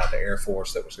getting out of the Air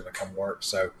Force that was going to come work.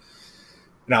 So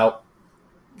the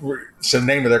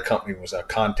name of their company was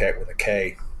Contact with a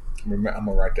K. I'm going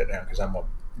to write that down, because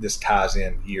this ties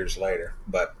in years later.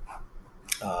 But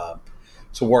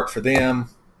so worked for them,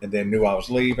 and then knew I was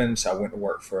leaving, so I went to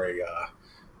work for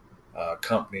a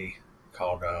company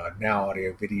called Now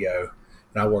Audio Video.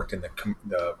 And I worked in the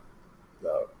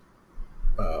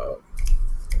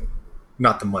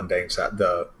not the mundane side.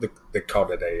 They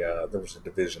called it there was a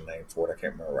division name for it. I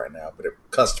can't remember right now, but it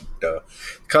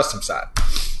custom side.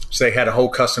 So they had a whole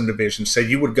custom division. So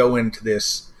you would go into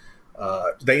this.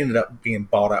 They ended up being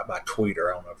bought out by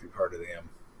Tweeter. I don't know if you've heard of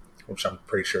them, which I'm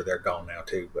pretty sure they're gone now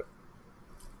too. But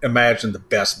imagine the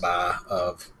Best Buy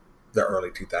of the early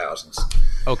 2000s.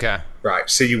 Okay. Right.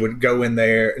 So you would go in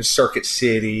there, Circuit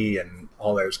City, and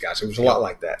all those guys. It was a lot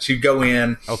like that. So you go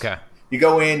in, Okay.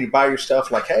 you buy your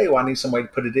stuff like, hey, well, I need somebody to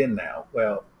put it in now.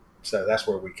 Well, so that's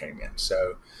where we came in.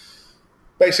 So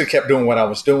basically kept doing what I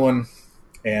was doing,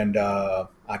 and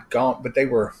I'd gone, but they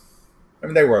were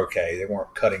okay. They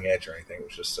weren't cutting edge or anything. It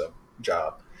was just a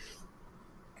job.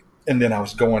 And then I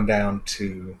was going down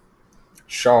to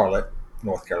Charlotte,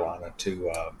 North Carolina,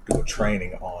 to do a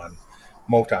training on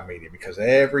multimedia, because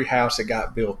every house that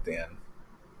got built then,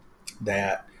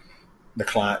 that the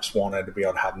clients wanted to be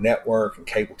able to have network and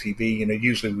cable TV.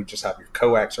 Usually we just have your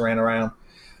coax ran around.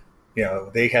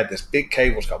 They had this big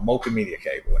cable, it's called multimedia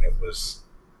cable, and it was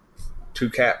I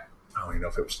don't even know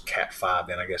if it was Cat 5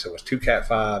 then. I guess it was 2 Cat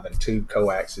 5 and 2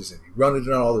 coaxes, and you run it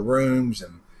in all the rooms,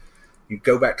 and you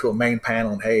go back to a main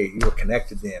panel, and hey, you were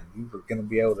connected then. You were going to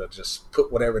be able to just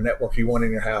put whatever network you want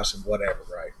in your house and whatever,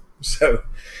 right? So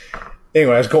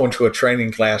anyway, I was going to a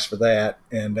training class for that,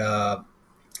 and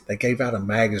they gave out a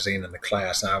magazine in the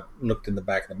class. And I looked in the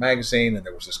back of the magazine, and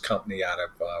there was this company out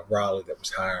of Raleigh that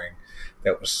was hiring.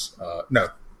 There was a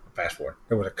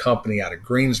company out of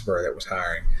Greensboro that was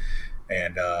hiring,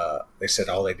 and they said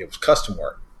all they did was custom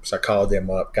work. So I called them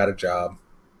up, got a job,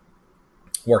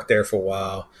 worked there for a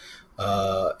while,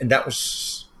 and that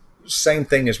was the same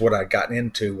thing as what I'd gotten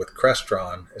into with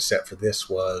Crestron, except for this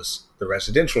was the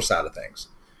residential side of things.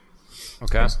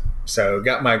 Okay. So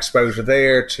got my exposure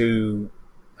there to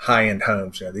high-end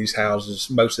homes. These houses,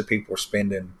 most of the people were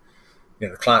spending, the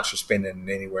clients were spending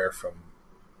anywhere from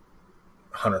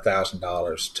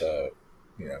 $100,000 to,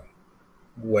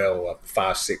 well, up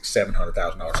 $500,000, $600,000,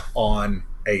 $700,000 on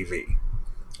AV,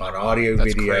 on audio,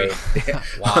 That's video.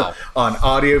 Wow. On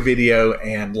audio, video,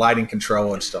 and lighting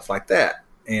control and stuff like that.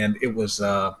 And it was,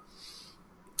 it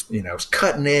was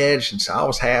cutting edge, and so I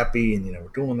was happy, and we're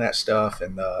doing that stuff,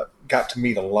 and got to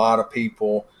meet a lot of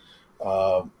people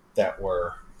that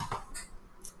were,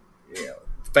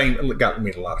 got to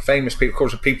meet a lot of famous people. Of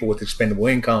course, people with expendable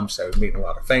income, so meeting a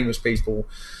lot of famous people,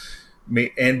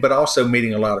 but also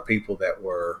meeting a lot of people that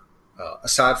were,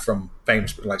 aside from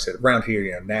famous, like I said, around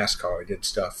here, NASCAR. I did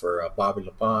stuff for Bobby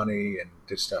Labonte, and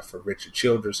did stuff for Richard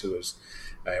Childress, who was,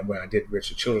 and when I did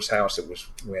Richard Childress' house, it was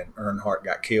when Earnhardt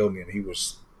got killed, and he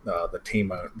was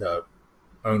the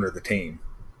owner of the team.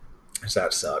 So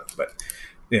that sucked. But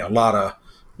a lot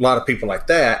of people like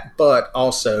that, but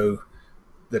also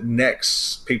the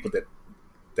next people that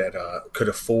could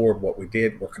afford what we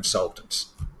did were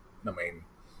consultants. I mean,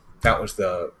 that was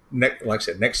like I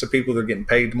said, next to people that are getting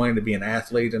paid money to be an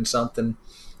athlete and something,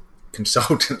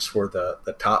 consultants were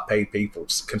the top paid people,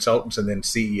 consultants, and then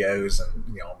CEOs,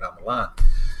 and down the line.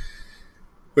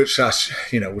 Which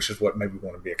which is what made me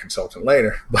want to be a consultant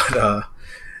later. But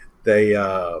they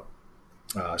so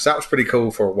that was pretty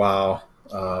cool for a while.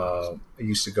 I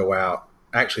used to go out.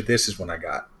 Actually, this is when I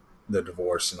got the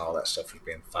divorce and all that stuff was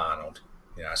being finalized.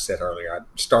 I said earlier, I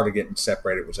started getting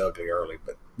separated. It was ugly early,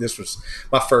 but this was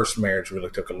my first marriage. Really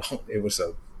took a long. It was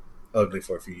ugly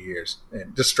for a few years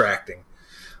and distracting.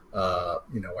 While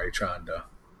you're trying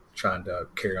to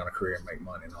carry on a career and make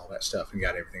money and all that stuff, and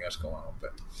got everything else going on.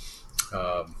 But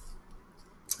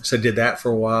so did that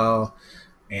for a while,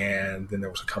 and then there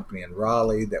was a company in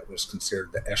Raleigh that was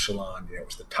considered the echelon. It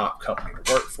was the top company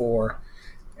to work for,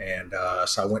 and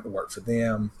so I went to work for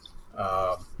them.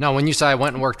 Now, when you say I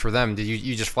went and worked for them, did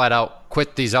you just flat out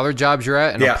quit these other jobs you're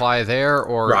at and apply there,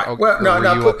 or, right.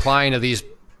 were you applying to these?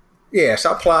 Yes,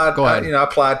 I applied. Go ahead. I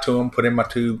applied to them, put in my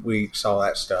 2 weeks, all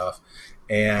that stuff.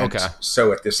 And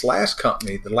so at this last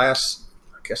company, the last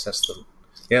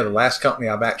company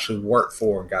I've actually worked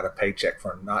for and got a paycheck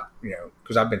from, not,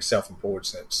 because I've been self-employed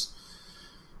since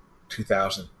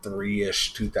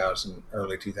 2003-ish,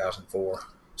 early 2004.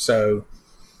 So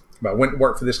I went to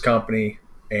work for this company,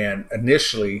 and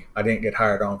initially I didn't get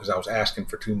hired on because I was asking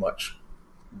for too much,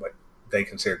 what they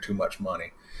considered too much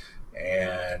money.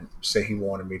 And so he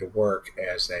wanted me to work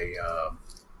as a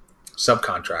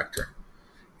subcontractor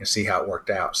and see how it worked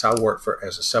out. So I worked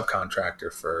as a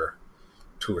subcontractor for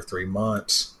 2 or 3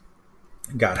 months,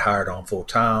 got hired on full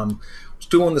time, was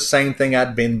doing the same thing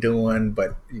I'd been doing,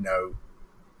 but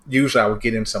usually I would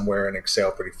get in somewhere and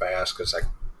excel pretty fast because I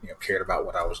cared about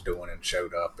what I was doing and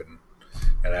showed up, and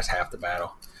that's half the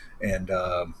battle. And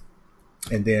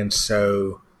then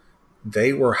so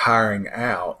they were hiring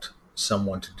out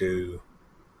someone to do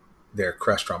their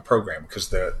Crestron program, because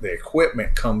the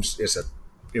equipment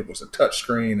it was a touch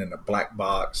screen and a black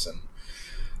box and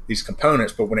these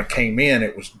components, but when it came in,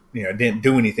 it was, it didn't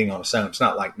do anything on its own. It's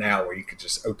not like now where you could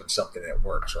just open something and it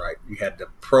works, right? You had to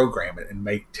program it and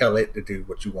tell it to do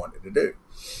what you wanted to do.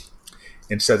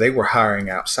 And so they were hiring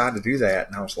outside to do that.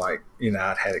 And I was like,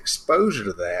 I'd had exposure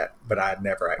to that, but I'd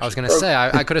never actually. I was going to say,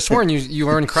 I could have sworn you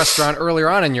learned Crestron earlier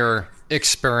on in your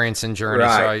experience and journey.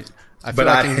 Right. So I feel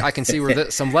like I can see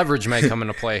where some leverage may come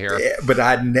into play here. Yeah, but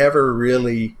I'd never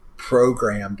really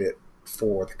programmed it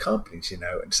for the companies,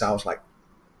 And so I was like,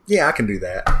 yeah, I can do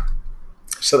that.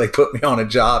 So they put me on a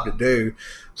job to do.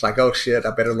 It's like, oh shit,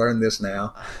 I better learn this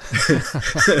now.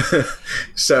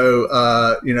 So,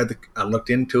 I looked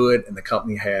into it, and the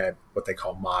company had what they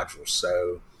call modules.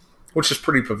 So, which is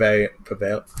pretty prevalent.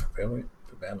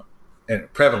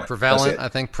 I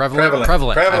think prevalent.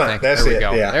 I think. That's there we it.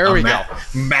 go. Yeah. There we go.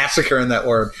 Massacring that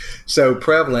word. So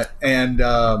prevalent, and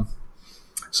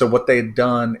so what they had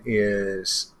done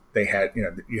is they had,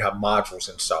 you have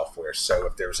modules in software. So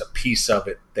if there's a piece of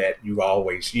it that you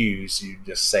always use, you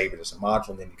just save it as a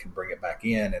module, and then you can bring it back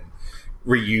in and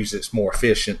reuse it. It's more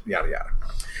efficient, yada, yada.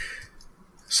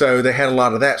 So they had a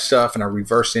lot of that stuff, and I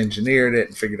reverse engineered it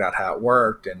and figured out how it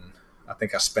worked. And I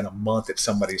think I spent a month at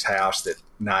somebody's house that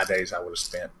nowadays I would have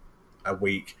spent a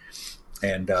week,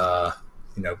 and,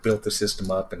 built the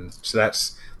system up. And so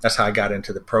that's how I got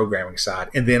into the programming side.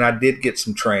 And then I did get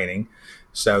some training.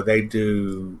 So they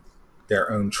do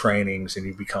their own trainings, and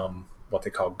you become what they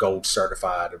call gold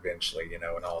certified eventually, and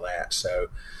all that. So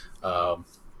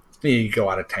you go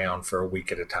out of town for a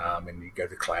week at a time, and you go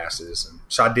to classes. And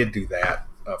so I did do that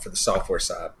for the software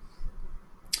side.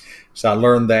 So I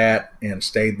learned that and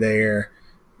stayed there.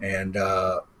 And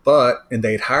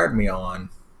they'd hired me on.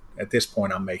 At this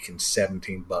point, I'm making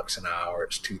 $17 an hour.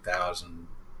 It's 2000.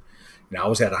 I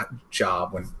was at a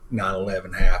job when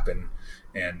 9/11 happened,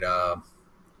 and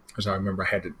because I remember I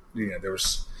had to, there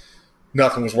was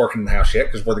nothing was working in the house yet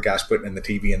because we're the guys putting in the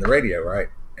TV and the radio, right?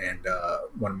 And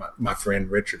one of my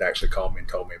friend Richard actually called me and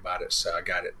told me about it. So I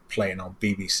got it playing on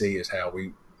BBC is how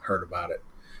we heard about it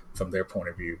from their point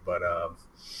of view. But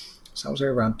so I was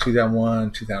there around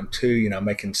 2001, 2002,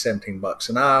 making $17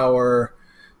 an hour.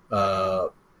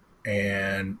 But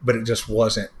it just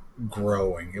wasn't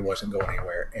growing. It wasn't going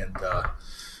anywhere. And,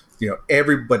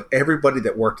 everybody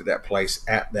that worked at that place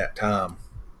at that time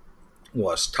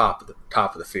was top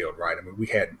of the field, right? I mean, we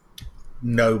had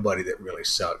nobody that really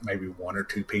sucked, maybe one or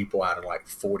two people out of like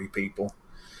 40 people.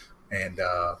 And,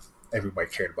 everybody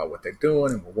cared about what they're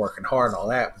doing and we're working hard and all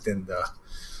that. But then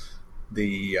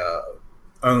the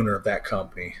owner of that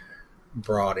company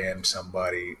brought in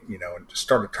somebody, and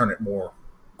started turning it more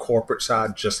corporate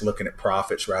side, just looking at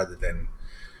profits rather than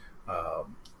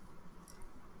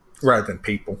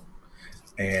people.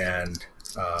 And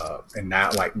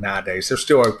now, like nowadays, they're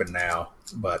still open now,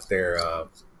 but they're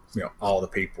all the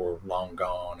people are long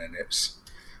gone, and it's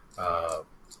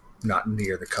not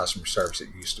near the customer service it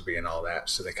used to be and all that.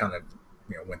 So they kind of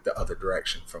went the other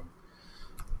direction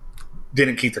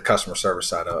didn't keep the customer service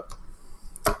side up.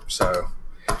 So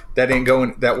that didn't go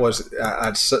in. That was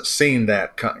I'd seen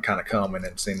that kind of coming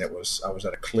and seen I was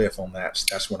at a cliff on that. So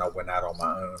that's when I went out on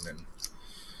my own, and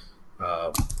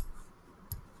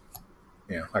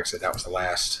like I said, that was the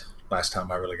last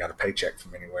time I really got a paycheck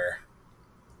from anywhere.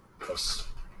 It was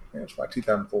about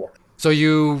 2004. So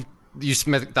you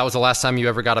that was the last time you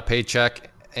ever got a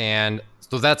paycheck, and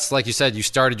so that's, like you said, you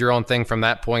started your own thing from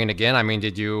that point. Again, I mean,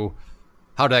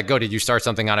 how did that go? Did you start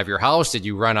something out of your house? Did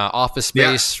you run an office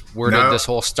space? Yeah. Where did this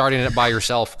whole starting it by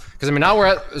yourself? Because I mean, now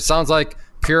it sounds like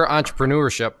pure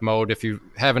entrepreneurship mode if you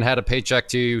haven't had a paycheck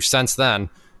to you since then.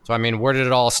 So I mean, where did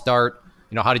it all start?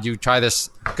 How did you try this?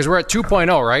 Because we're at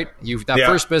 2.0, right?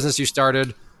 First business you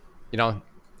started,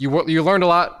 you learned a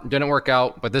lot, didn't work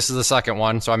out, but this is the second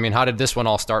one. So I mean, how did this one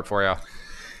all start for you?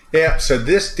 Yeah, so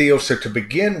this deal, to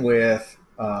begin with,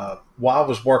 while I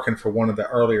was working for one of the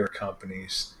earlier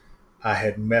companies, I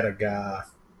had met a guy.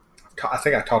 I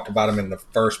think I talked about him in the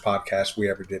first podcast we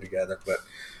ever did together. But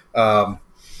I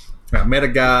met a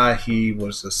guy. He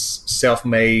was a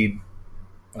self-made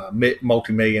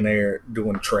multimillionaire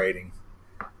doing trading.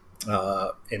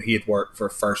 And he had worked for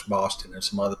First Boston and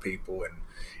some other people and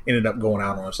ended up going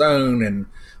out on his own and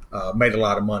made a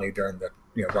lot of money during the,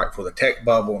 right before the tech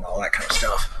bubble and all that kind of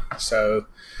stuff. So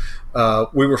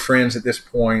we were friends at this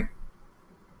point,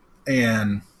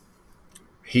 and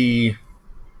he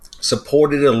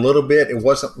supported it a little bit. It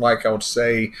wasn't like I would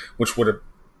say, which would have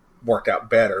worked out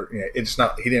better. It's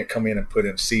not, he didn't come in and put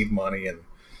in seed money and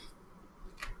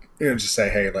just say,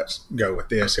 hey, let's go with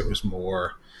this. It was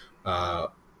more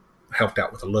helped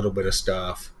out with a little bit of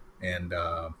stuff and,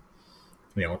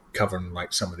 covering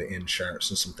like some of the insurance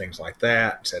and some things like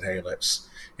that. Said, hey,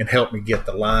 and help me get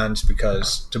the lines,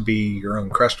 because to be your own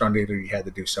Crestron dealer, you had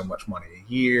to do so much money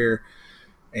a year.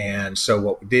 And so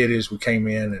what we did is we came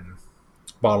in and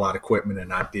bought a lot of equipment,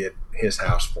 and I did his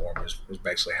house for him is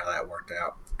basically how that worked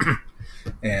out.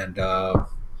 And,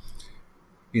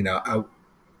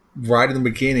 right in the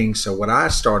beginning, so what I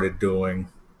started doing.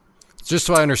 Just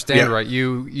so I understand, right,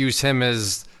 you use him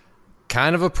as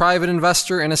kind of a private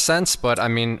investor in a sense, but I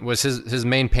mean, was his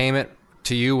main payment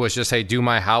to you was just, hey, do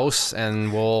my house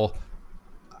and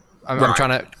I'm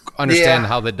trying to understand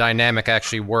how the dynamic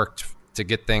actually worked to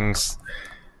get things.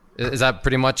 Is that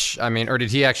pretty much, I mean, or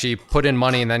did he actually put in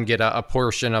money and then get a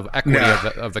portion of equity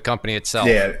of the company itself?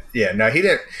 Yeah. No, he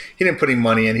didn't put any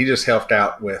money in. He just helped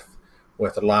out with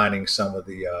aligning some of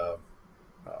the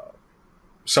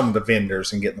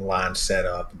vendors and getting the line set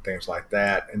up and things like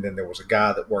that. And then there was a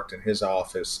guy that worked in his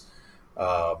office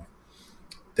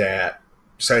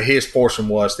so his portion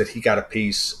was that he got a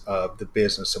piece of the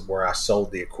business of where I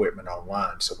sold the equipment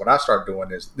online. So what I started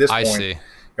doing is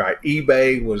right,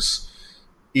 eBay was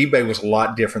a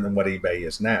lot different than what eBay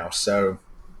is now. So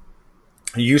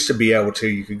you used to be able to,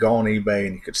 you could go on eBay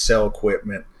and you could sell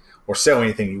equipment or sell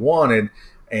anything you wanted,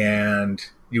 and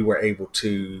you were able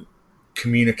to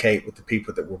communicate with the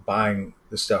people that were buying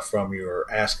the stuff from you or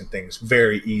asking things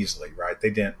very easily, right?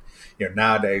 They didn't,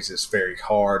 nowadays it's very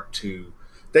hard to,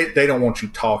 they don't want you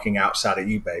talking outside of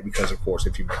eBay because, of course,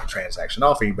 if you make a transaction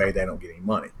off eBay, they don't get any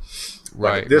money.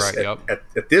 Right.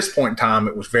 At this point in time,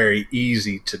 it was very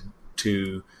easy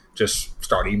to just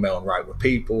start emailing right with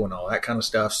people and all that kind of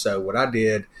stuff. So what I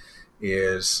did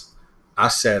is I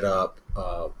set up,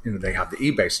 they have the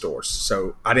eBay stores.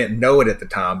 So I didn't know it at the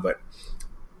time, but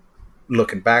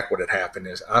looking back, what had happened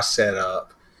is I set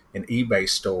up an eBay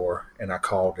store and I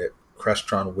called it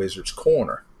Crestron Wizards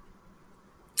Corner.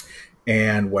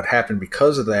 And what happened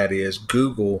because of that is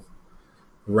Google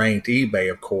ranked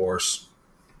eBay, of course,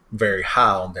 very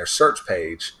high on their search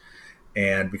page.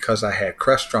 And because I had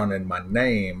Crestron in my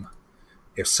name,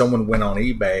 if someone went on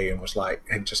eBay and was like,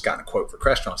 had just gotten a quote for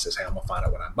Crestron, says, hey, I'm going to find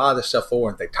out what I buy this stuff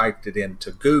for, and they typed it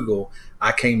into Google,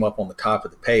 I came up on the top of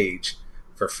the page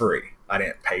for free. I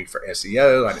didn't pay for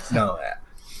SEO. I didn't know that.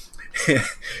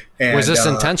 And, was this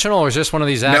intentional, or was this one of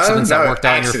these accidents that worked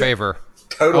out in your favor?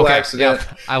 Total accident.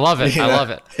 Yeah. I love it. I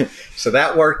love it. So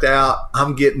that worked out.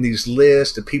 I'm getting these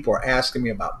lists and people are asking me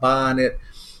about buying it.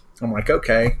 I'm like,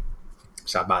 okay.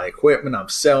 So I buy the equipment. I'm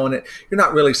selling it. You're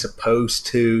not really supposed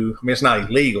to. I mean, it's not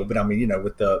illegal, but I mean,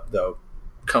 with the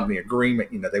company agreement,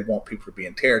 they want people to be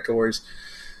in territories.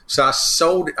 So I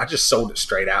sold it. I just sold it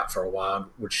straight out for a while.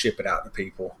 Would ship it out to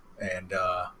people. And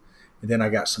then I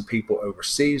got some people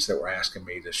overseas that were asking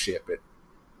me to ship it.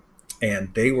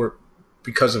 And they were,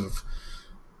 because of,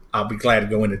 I'll be glad to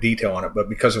go into detail on it, but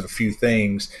because of a few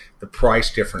things, the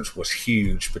price difference was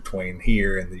huge between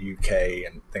here and the UK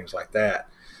and things like that.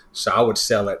 So I would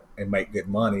sell it and make good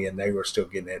money, and they were still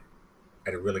getting it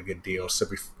at a really good deal. So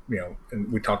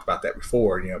and we talked about that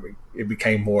before. It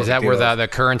became more. Is that where the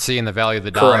currency and the value of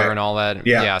the dollar Correct. And all that?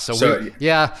 Yeah.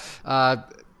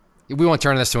 We won't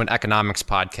turn this to an economics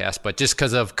podcast, but just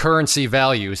because of currency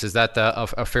values, is that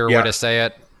a fair way to say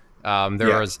it?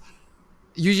 That's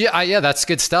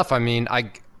good stuff. I mean,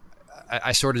 I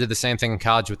sort of did the same thing in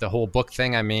college with the whole book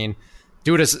thing. I mean,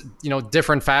 do it as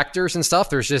different factors and stuff.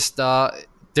 There's just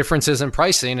differences in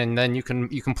pricing, and then you can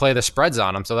play the spreads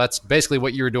on them. So that's basically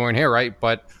what you were doing here, right?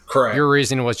 But Correct. Your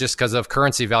reason was just because of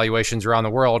currency valuations around the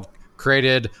world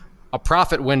created a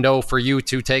profit window for you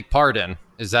to take part in.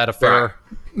 Is that a fair? Right.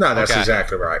 No, that's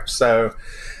exactly right. So,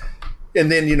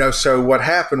 and then so what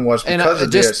happened was because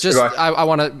of this. I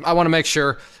want to make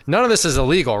sure none of this is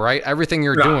illegal, right? Everything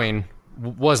you're doing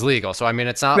was legal. So I mean,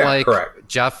 it's not like correct.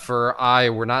 Jeff or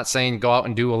we're not saying go out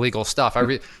and do illegal stuff.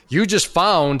 You just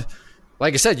found,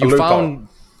 like I said, found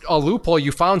a loophole.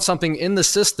 You found something in the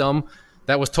system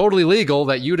that was totally legal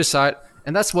that you decide,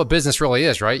 and that's what business really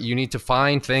is, right? You need to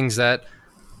find things that.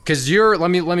 Because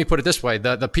let me put it this way: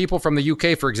 the people from the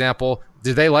UK, for example,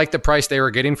 did they like the price they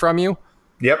were getting from you?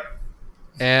 Yep.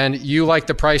 And you like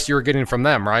the price you were getting from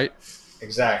them, right?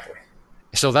 Exactly.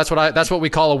 So that's what we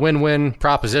call a win-win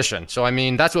proposition. So I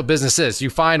mean, that's what business is.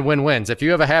 You find win-wins. If you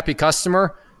have a happy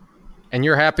customer and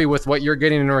you're happy with what you're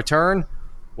getting in return,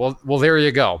 well, there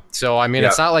you go. So I mean,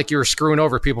 It's not like you're screwing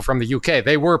over people from the UK.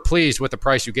 They were pleased with the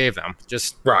price you gave them.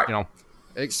 Just right.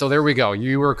 So there we go.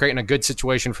 You were creating a good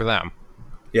situation for them.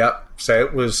 Yep. So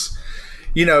it was,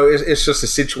 it's just a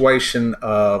situation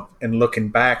of, and looking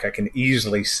back, I can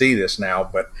easily see this now,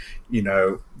 but,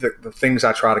 the things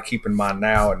I try to keep in mind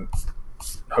now and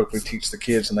hopefully teach the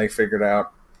kids and they figure it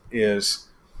out is,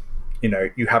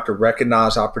 you have to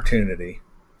recognize opportunity,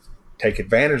 take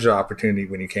advantage of opportunity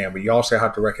when you can, but you also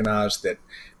have to recognize that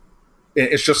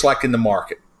it's just like in the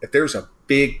market. If there's a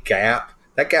big gap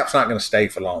that gap's not going to stay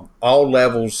for long. All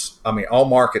levels, all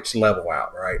markets level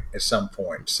out, right, at some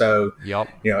point. So, Yep.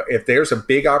 If there's a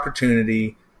big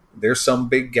opportunity, there's some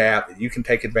big gap that you can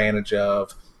take advantage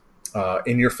of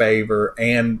in your favor,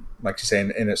 and like you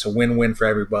said, and it's a win-win for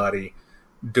everybody.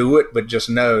 Do it, but just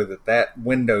know that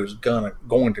window's going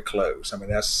to close.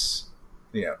 That's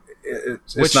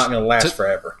it's not going to last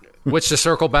forever. Which, to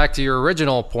circle back to your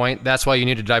original point, that's why you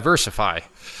need to diversify.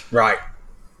 Right.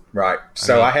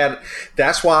 So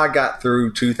that's why I got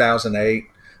through 2008.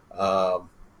 I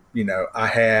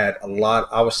had a lot.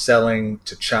 I was selling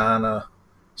to China,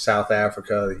 South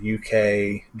Africa, the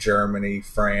UK, Germany,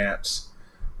 France.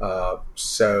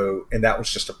 And that was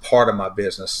just a part of my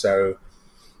business. So,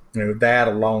 that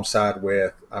alongside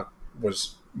with, I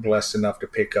was blessed enough to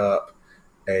pick up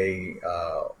a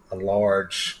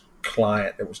large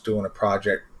client that was doing a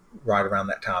project right around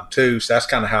that time too. So that's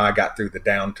kind of how I got through the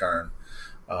downturn,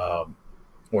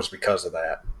 was because of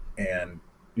that. And,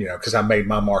 because I made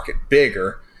my market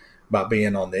bigger by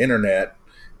being on the internet,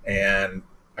 and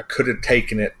I could have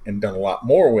taken it and done a lot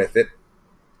more with it.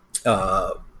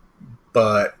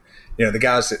 But the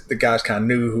guys kind of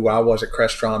knew who I was at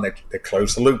Crestron. They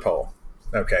closed the loophole.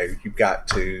 Okay, you've got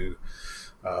to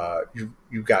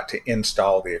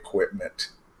install the equipment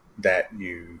that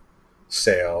you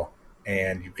sell,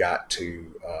 and you've got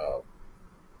to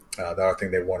the other thing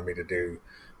they wanted me to do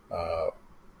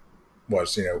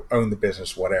was own the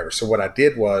business, whatever. So what I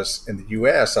did was, in the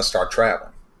U.S., I started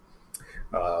traveling.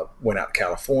 Went out to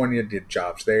California, did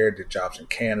jobs there, did jobs in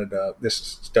Canada. This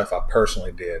is stuff I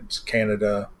personally did. It's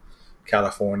Canada,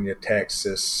 California,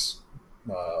 Texas,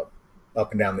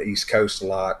 up and down the East Coast a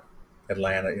lot,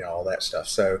 Atlanta, all that stuff.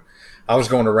 So I was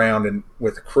going around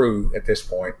with a crew at this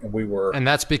point, and we were. And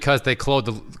that's because they closed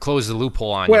the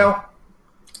loophole on you. Well,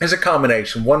 it's a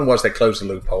combination. One was they closed the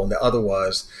loophole, and the other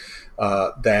was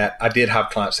that I did have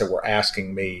clients that were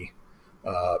asking me,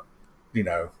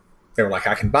 they were like,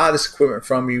 I can buy this equipment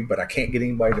from you, but I can't get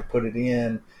anybody to put it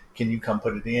in. Can you come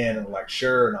put it in? And I'm like,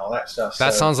 sure, and all that stuff.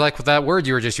 That sounds like that word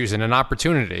you were just using, an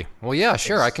opportunity. Well, yeah,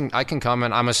 sure, I can come,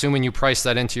 and I'm assuming you price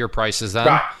that into your prices then.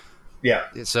 Right. Yeah.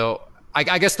 So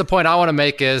I guess the point I want to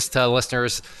make is to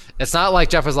listeners, it's not like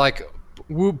Jeff was like,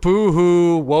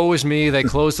 boo-hoo, woe is me, they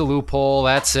closed the loophole,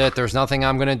 that's it, there's nothing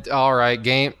I'm going to, all right,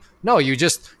 game. No,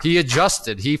 he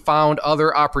adjusted. He found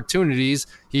other opportunities.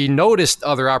 He noticed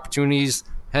other opportunities,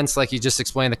 hence, like he just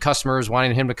explained, the customers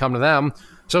wanting him to come to them.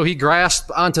 So he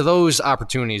grasped onto those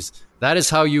opportunities. That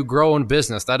is how you grow in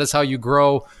business. That is how you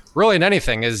grow really in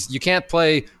anything, is you can't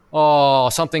play,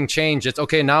 something changed. It's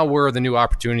okay, now where are the new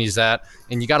opportunities at?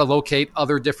 And you got to locate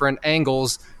other different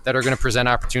angles that are going to present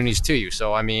opportunities to you.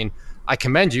 So, I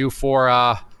commend you for,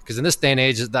 because in this day and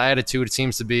age, the attitude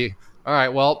seems to be, all right,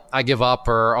 well, I give up,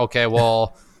 or okay,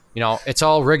 well, it's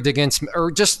all rigged against me,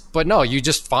 but no, you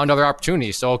just found other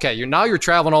opportunities. So, okay, you're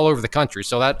traveling all over the country.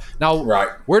 So right.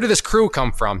 Where did this crew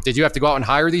come from? Did you have to go out and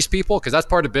hire these people? Because that's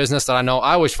part of business that I know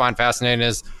I always find fascinating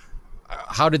is,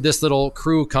 how did this little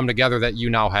crew come together that you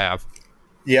now have?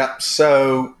 Yeah.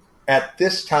 So at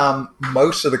this time,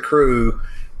 most of the crew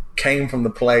came from the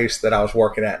place that I was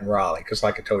working at in Raleigh. Because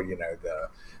like I told you,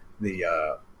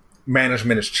 the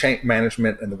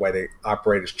management and the way they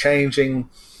operate is changing.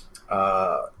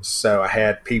 So I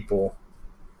had people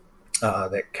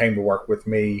that came to work with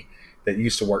me that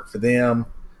used to work for them.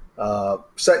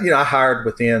 So I hired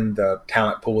within the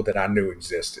talent pool that I knew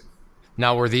existed.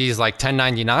 Now, were these like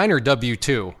 1099 or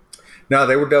W-2? No,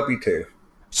 they were W-2.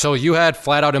 So you had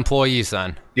flat out employees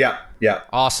then? Yeah.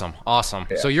 Awesome.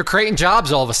 Yeah. So you're creating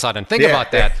jobs all of a sudden. Think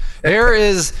about that. There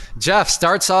is Jeff,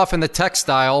 starts off in the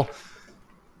textile,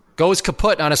 goes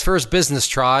kaput on his first business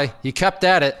try. He kept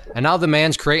at it, and now the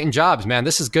man's creating jobs, man.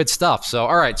 This is good stuff. So,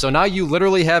 all right. So now you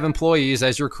literally have employees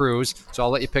as your crews. So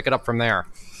I'll let you pick it up from there.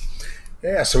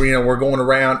 Yeah. So, we're going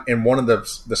around, and one of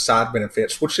the side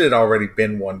benefits, which had already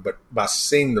been one, but by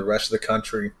seeing the rest of the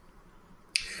country,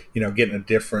 getting a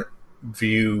different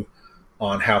view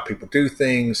on how people do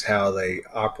things, how they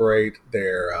operate,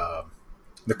 their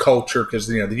the culture, because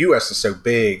the U.S. is so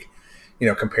big,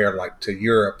 compared to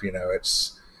Europe.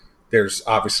 There's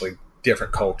obviously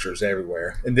different cultures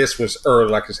everywhere, and this was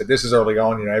early. Like I said, this is early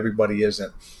on. Everybody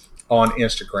isn't on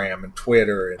Instagram and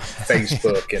Twitter and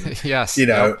Facebook, and yes,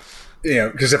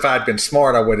 because if I'd been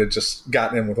smart, I would have just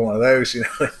gotten in with one of those,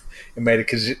 and made a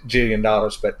gajillion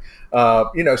dollars. But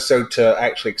so to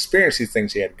actually experience these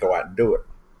things, you had to go out and do it.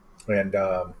 And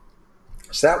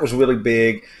so that was really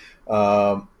big.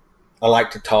 I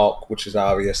like to talk, which is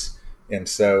obvious. And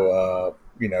so,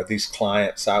 these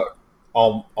clients,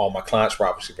 all my clients were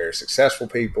obviously very successful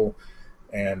people.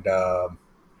 And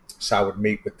so I would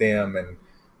meet with them and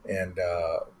and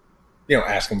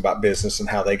ask them about business and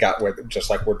how they got where, just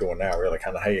like we're doing now. Really,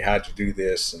 kind of, hey, how'd you do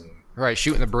this? And right,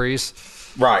 shooting the breeze.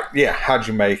 Right, yeah, how'd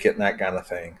you make it and that kind of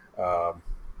thing.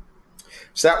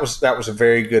 So that was a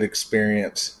very good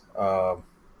experience.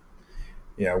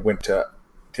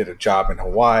 Did a job in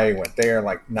Hawaii. Went there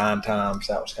like 9 times.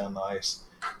 That was kind of nice.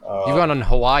 You've gone on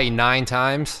Hawaii 9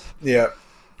 times. Yeah,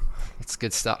 that's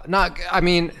good stuff. Not, I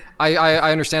mean,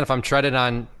 I understand if I'm treading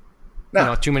on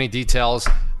too many details,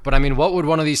 but I mean, what would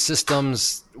one of these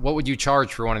systems? What would you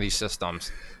charge for one of these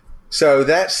systems? So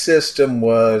that system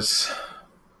was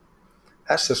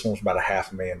about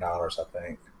 $500,000, I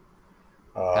think.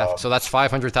 So that's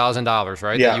 $500,000,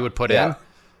 right? Yeah, that you would put in.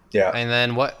 Yeah. And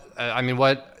then what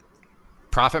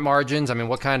profit margins? I mean,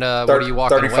 what are you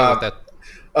walking 35, away with that?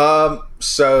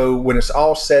 So when it's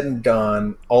all said and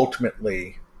done,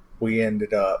 ultimately we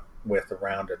ended up with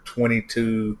around a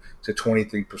 22 to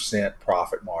 23%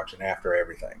 profit margin after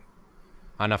everything.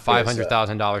 On a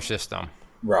 $500,000 system.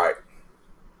 Right.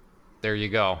 There you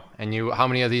go. And how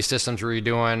many of these systems were you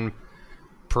doing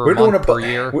per month, per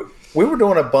year? We were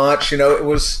doing a bunch. It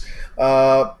was,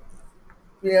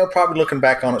 probably looking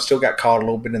back on it, still got caught a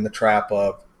little bit in the trap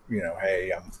of,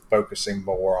 hey, I'm focusing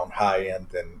more on high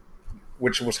end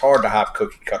which was hard to have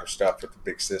cookie cutter stuff with the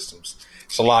big systems.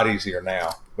 It's a lot easier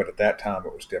now, but at that time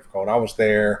it was difficult. I was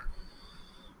there.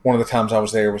 One of the times I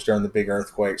was there was during the big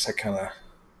earthquakes. That kind of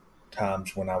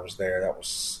times when I was there, that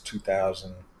was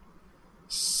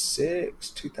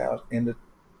 2006, into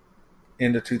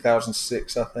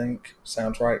 2006, I think.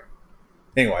 Sounds right.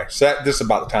 Anyway, so this is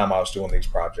about the time I was doing these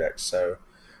projects. So,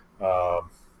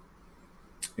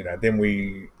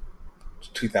 then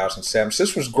 2007. So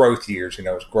this was growth years. It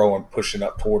was growing, pushing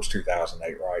up towards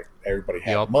 2008. Right, everybody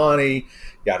had money,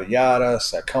 yada yada.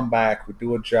 So I come back, we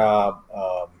do a job.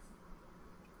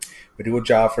 We do a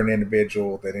job for an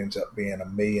individual that ends up being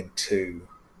 $1.2 million,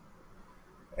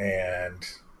 and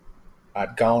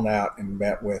I'd gone out and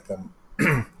met with them,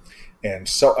 and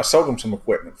so I sold them some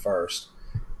equipment first,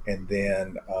 and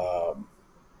then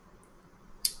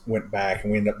went back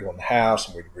and we ended up doing the house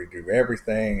and we'd redo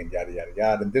everything and yada yada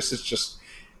yada. And this is just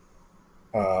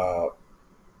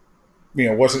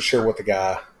wasn't sure what the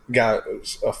guy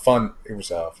was a fund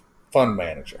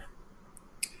manager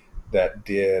that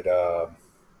did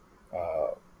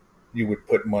you would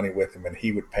put money with him and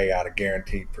he would pay out a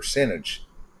guaranteed percentage.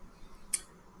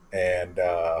 And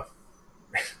so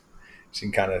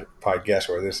you can kind of probably guess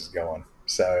where this is going.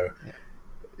 So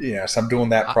so I'm doing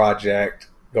that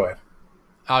project. Go ahead.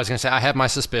 I was going to say, I have my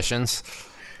suspicions.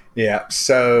 Yeah.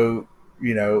 So,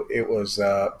 it was,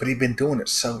 but he'd been doing it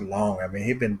so long. I mean,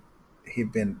 he'd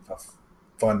been a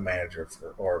fund manager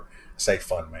an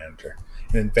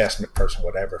investment person,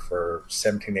 whatever, for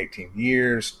 17, 18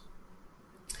 years.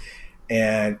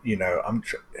 And, I'm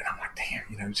like,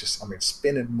 damn,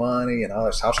 spending money and all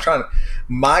this. I was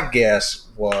my guess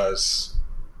was,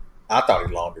 I thought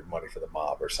he laundered money for the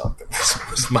mob or something.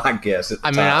 Was my guess at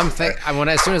the time.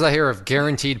 As soon as I hear of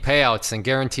guaranteed payouts and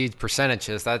guaranteed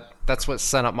percentages, that's what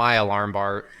sent up my alarm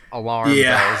bells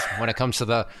when it comes to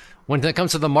the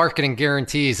marketing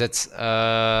guarantees. It's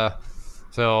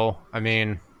so I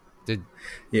mean, did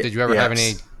you ever have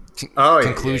any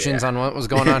conclusions on what was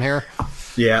going on here?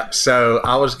 Yeah, so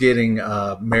I was getting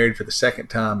married for the second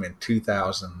time in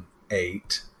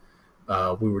 2008.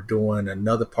 We were doing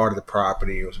another part of the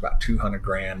property. It was about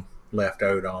 $200,000 left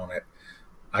owed on it.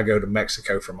 I go to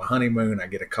Mexico for my honeymoon. I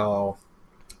get a call.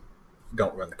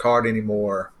 Don't run the card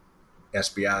anymore.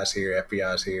 SBI's here.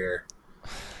 FBI's here.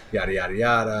 Yada, yada,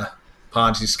 yada.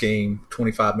 Ponzi scheme,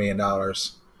 $25 million.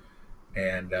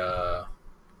 And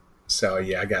so,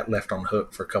 I got left on the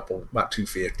hook for about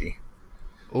 $250,000.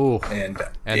 Ooh. And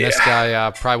this guy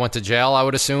probably went to jail, I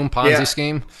would assume, Ponzi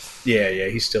scheme? Yeah,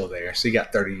 he's still there. So he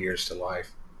got 30 years to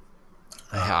life.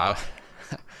 Yeah.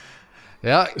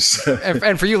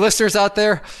 And for you listeners out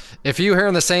there, if you hear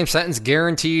in the same sentence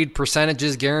guaranteed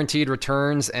percentages, guaranteed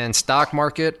returns, and stock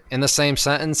market in the same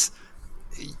sentence,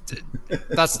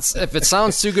 if it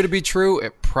sounds too good to be true,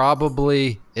 it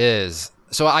probably is.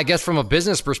 So I guess from a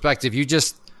business perspective, you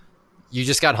just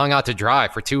got hung out to dry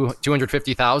for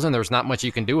 $250,000. There's not much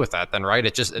you can do with that then, right?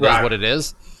 It is what it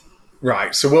is.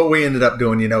 Right. So what we ended up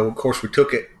doing, of course we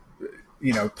took it,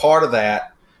 part of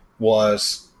that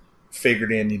was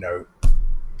figured in,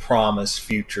 promise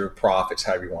future profits,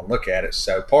 however you want to look at it.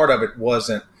 So part of it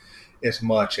wasn't as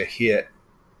much a hit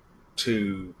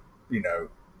to,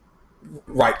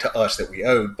 right to us that we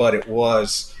owed, but it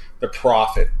was the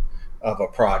profit of a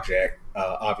project,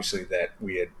 obviously, that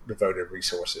we had devoted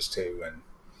resources to.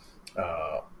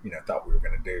 thought we were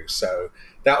going to do. So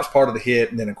that was part of the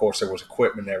hit. And then of course there was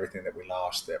equipment and everything that we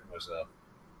lost that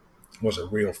was a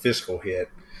real physical hit.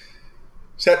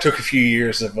 So that took a few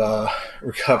years of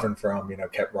recovering from,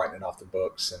 kept writing it off the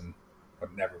books and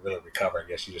would never really recover. I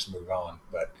guess you just move on.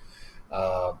 But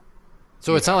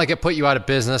so it's not like it put you out of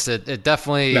business. It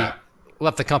definitely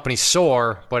left the company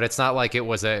sore, but it's not like it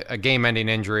was a game-ending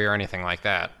injury or anything like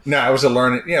that. No, it was a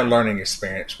learning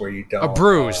experience where you don't. A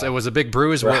bruise. It was a big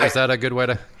bruise. Right. Is that a good way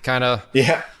to kind of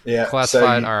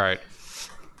classify it? All right.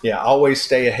 Yeah, always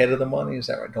stay ahead of the money. Is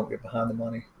that right? Don't get behind the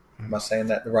money. Am I saying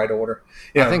that in the right order?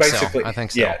 I think so. I think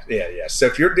so. Yeah. So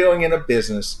if you're dealing in a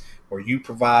business where you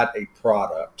provide a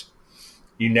product,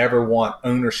 you never want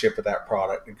ownership of that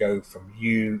product to go from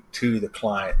you to the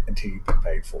client until you get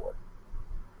paid for it.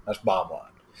 That's bottom line.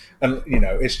 And,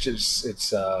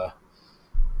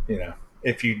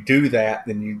 if you do that,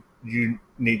 then you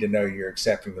need to know you're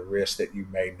accepting the risk that you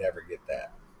may never get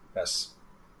that. That's,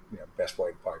 best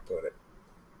way to probably put it.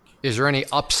 Is there any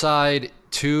upside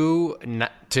to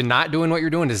not doing what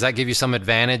you're doing? Does that give you some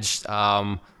advantage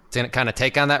to kind of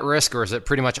take on that risk, or is it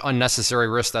pretty much unnecessary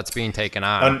risk that's being taken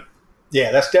on?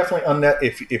 Yeah, that's definitely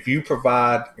if you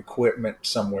provide equipment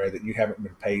somewhere that you haven't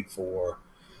been paid for,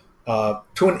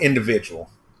 to an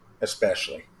individual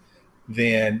especially,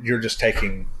 then you're just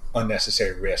taking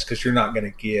unnecessary risk because you're not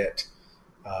going to get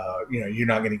you're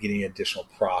not going to get any additional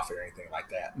profit or anything like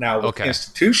that. Now with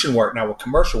institution work, with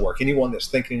commercial work, anyone that's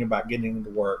thinking about getting into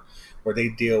work where they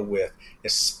deal with,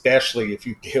 especially if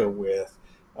you deal with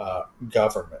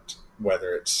government,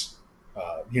 whether it's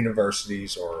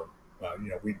universities or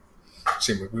we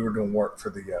were doing work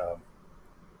for the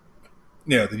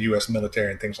the U.S.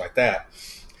 military and things like that.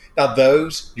 Now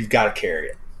those, you've got to carry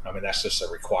it. I mean, that's just a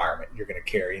requirement. You're going to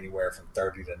carry anywhere from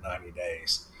 30 to 90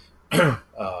 days.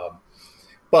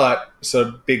 But it's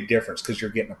a big difference because you're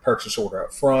getting a purchase order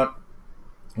up front.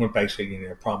 We're basically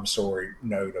getting a promissory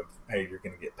note of, hey, you're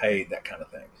going to get paid, that kind of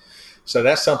thing. So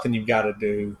that's something you've got to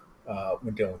do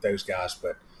when dealing with those guys.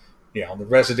 But yeah, on the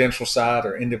residential side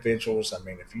or individuals, I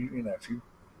mean, if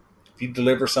you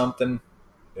deliver something,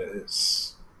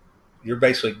 you're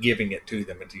basically giving it to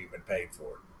them until you've been paid for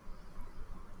it.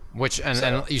 Which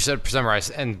and you said summarize,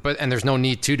 and there's no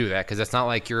need to do that because it's not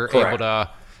like you're able to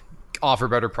offer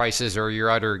better prices or you're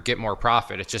either get more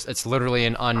profit. It's literally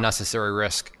an unnecessary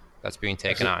risk that's being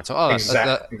taken on. So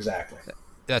exactly.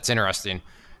 That's interesting.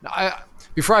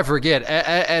 Before I forget,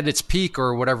 at its peak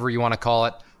or whatever you want to call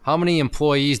it, how many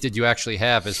employees did you actually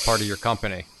have as part of your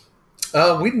company?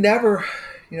 We never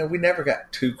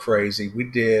got too crazy. We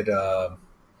did.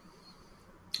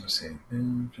 Let's see.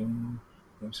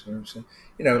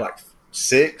 Like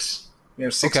 6.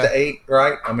 6 to 8,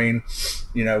 right? I mean,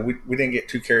 we didn't get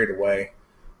too carried away.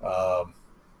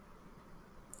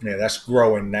 That's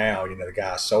growing now. The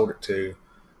guy I sold it to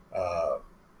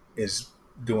is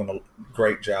doing a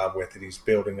great job with it. He's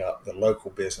building up the local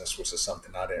business, which is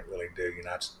something I didn't really do.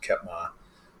 I just kept my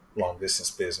long distance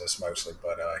business mostly,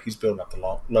 but he's building up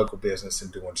the local business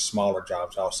and doing smaller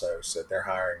jobs also. So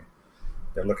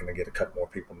they're looking to get a couple more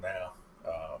people now.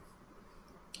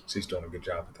 So he's doing a good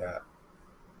job with that.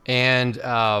 And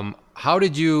how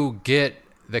did you get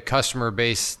the customer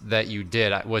base that you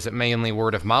did? Was it mainly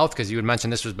word of mouth? Because you had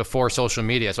mentioned this was before social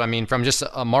media. So, I mean, from just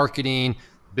a marketing,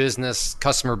 business,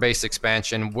 customer base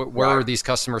expansion, where are these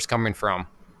customers coming from?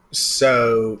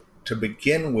 So, to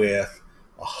begin with,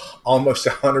 almost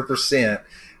 100%,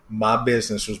 my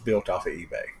business was built off of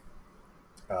eBay.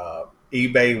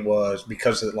 eBay was,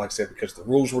 because the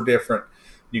rules were different,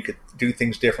 you could do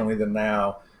things differently than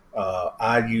now.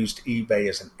 I used eBay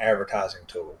as an advertising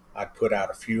tool. I'd put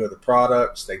out a few of the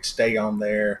products. They'd stay on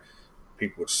there.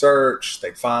 People would search.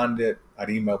 They'd find it. I'd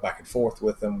email back and forth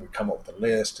with them. We'd come up with a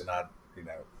list, and I'd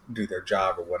do their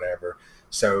job or whatever.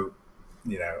 So,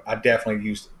 I definitely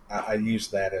used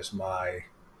that as my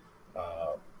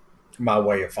my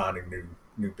way of finding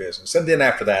new business. And then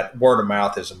after that, word of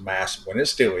mouth is a massive one. It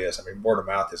still is. I mean, word of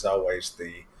mouth is always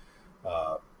the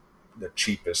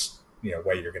cheapest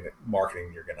way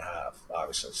marketing you're going to have,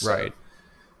 obviously. So right.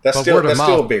 That's still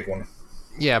a big one.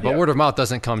 Yeah, but word of mouth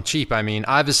doesn't come cheap. I mean,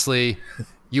 obviously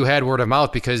you had word of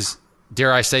mouth because,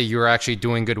 dare I say, you were actually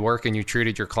doing good work and you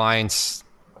treated your clients,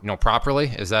 properly.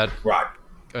 Is that right?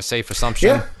 A safe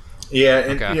assumption? Yeah.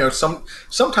 And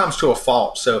sometimes to a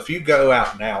fault. So if you go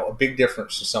out now, a big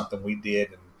difference is something we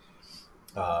did,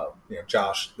 and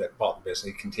Josh that bought the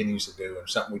business, he continues to do, and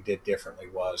something we did differently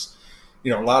was, a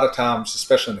lot of times,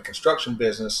 especially in the construction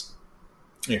business,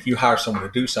 if you hire someone to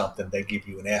do something, they give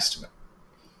you an estimate.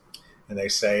 And they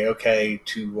say, okay,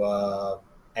 to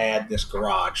add this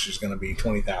garage is going to be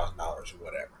 $20,000 or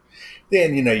whatever.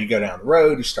 Then, you go down the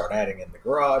road, you start adding in the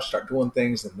garage, start doing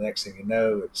things, and the next thing you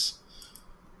know, it's,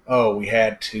 oh, we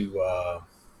had to,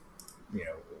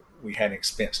 we had an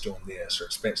expense doing this or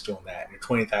expense doing that. Your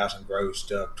 20,000 grows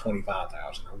to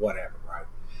 25,000 or whatever, right?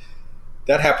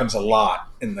 That happens a lot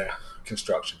in the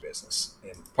construction business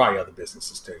and probably other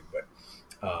businesses too. But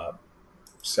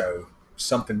so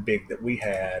something big that we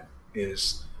had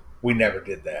is we never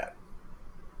did that.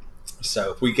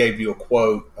 So if we gave you a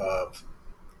quote of,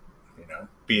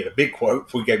 be it a big quote,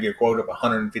 if we gave you a quote of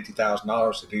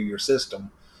 $150,000 to do your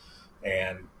system,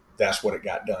 and that's what it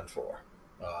got done for.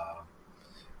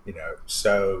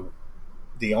 So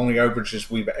the only overages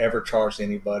we've ever charged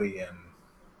anybody in,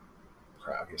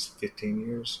 I guess 15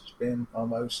 years it's been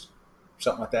almost,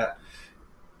 something like that,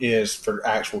 is for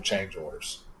actual change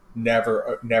orders.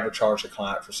 Never charged a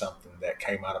client for something that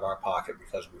came out of our pocket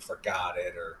because we forgot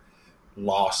it or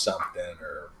lost something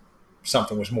or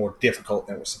something was more difficult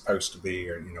than it was supposed to be,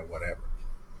 or whatever.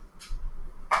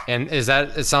 And is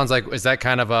that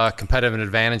kind of a competitive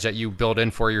advantage that you build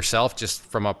in for yourself, just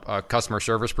from a customer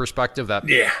service perspective, that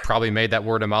probably made that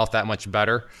word of mouth that much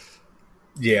better?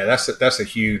 Yeah, that's a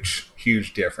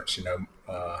huge difference. And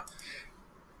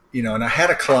I had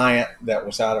a client that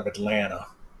was out of Atlanta,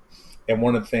 and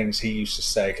one of the things he used to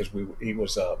say, because he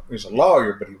was a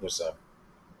lawyer, but he was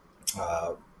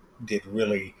did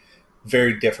really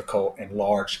very difficult and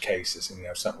large cases, and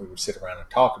something we would sit around and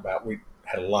talk about. We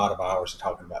had a lot of hours of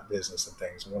talking about business and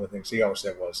things. And one of the things he always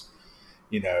said was,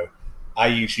 I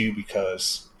use you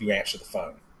because you answer the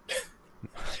phone.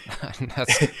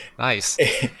 That's nice.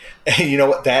 And you know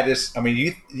what that is? I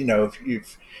mean,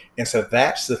 and so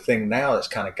that's the thing now that's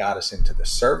kind of got us into the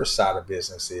service side of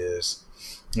business is,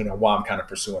 why I'm kind of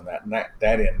pursuing that. And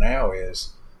that in now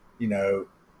is,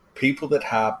 people that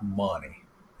have money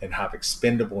and have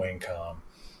expendable income,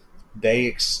 they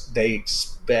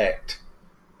expect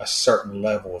a certain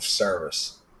level of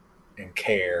service and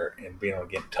care and being able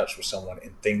to get in touch with someone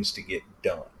and things to get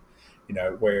done.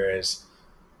 Whereas,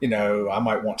 I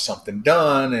might want something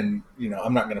done and,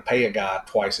 I'm not going to pay a guy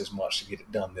twice as much to get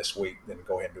it done this week than to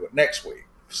go ahead and do it next week.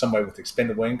 If somebody with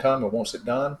expendable income and wants it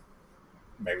done,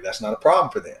 maybe that's not a problem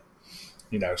for them.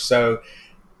 So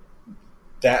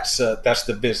that's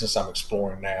the business I'm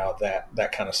exploring now,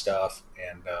 that kind of stuff.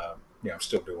 And, I'm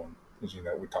still doing, as we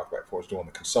talked about before, is doing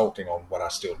the consulting on what I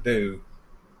still do,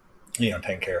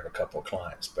 taking care of a couple of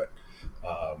clients. But,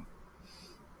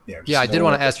 I did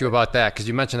want to ask you about that, because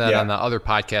you mentioned that on the other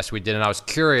podcast we did, and I was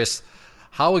curious,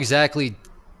 how exactly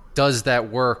does that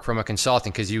work from a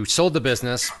consulting? Because you sold the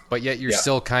business, but yet you're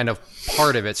still kind of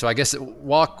part of it. So I guess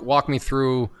walk me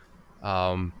through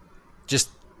just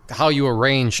how you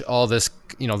arrange all this,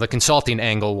 the consulting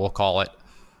angle, we'll call it.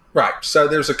 Right. So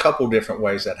there's a couple different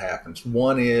ways that happens.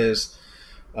 One is,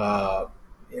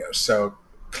 so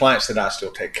clients that I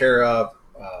still take care of,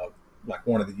 like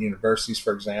one of the universities,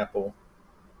 for example,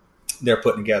 they're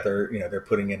putting together, they're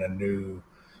putting in a new,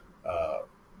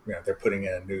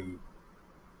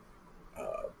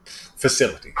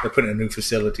 facility. They're putting a new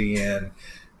facility in,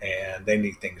 and they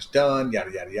need things done,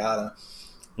 yada, yada, yada.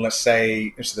 Let's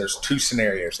say, so there's two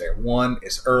scenarios there. One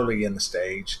is early in the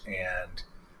stage, and,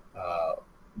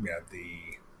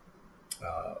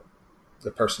 the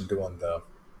person doing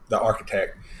the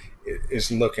architect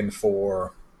is looking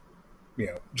for,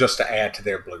 just to add to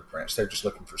their blueprints. They're just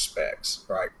looking for specs,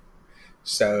 right?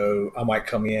 So I might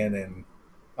come in and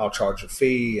I'll charge a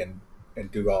fee and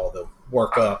do all the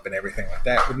workup and everything like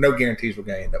that, with no guarantees we're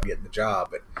going to end up getting the job,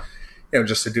 but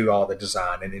just to do all the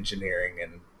design and engineering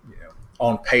and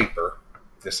on paper,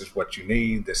 this is what you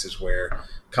need. This is where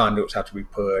conduits have to be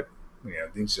put.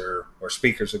 These are where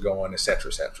speakers are going, et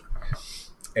cetera, et cetera.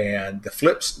 And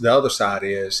the other side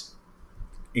is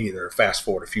either fast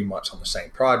forward a few months on the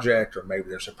same project, or maybe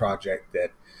there's a project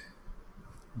that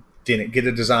didn't get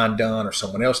a design done, or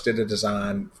someone else did a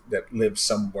design that lives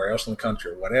somewhere else in the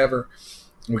country or whatever.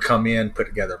 We come in, put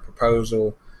together a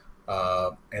proposal,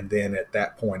 and then at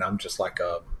that point, I'm just like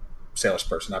a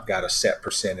salesperson. I've got a set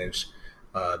percentage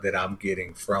that I'm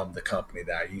getting from the company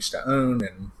that I used to own,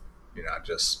 and I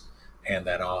just hand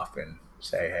that off and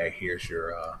say, hey, here's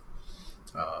your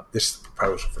this is the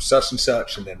proposal for such and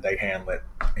such, and then they handle it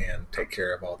and take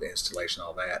care of all the installation,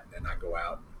 all that, and then I go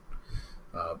out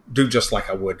and do just like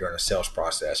I would during a sales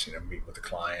process. Meet with the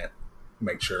client,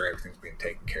 make sure everything's being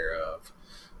taken care of.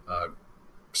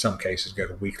 Some cases go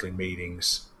to weekly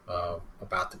meetings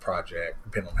about the project,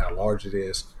 depending on how large it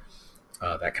is,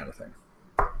 that kind of thing.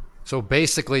 So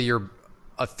basically, you're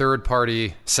a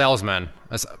third-party salesman.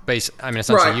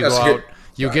 Essentially, right,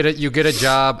 You get a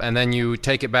job, and then you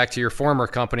take it back to your former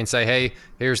company and say, hey,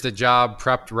 here's the job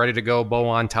prepped, ready to go, bow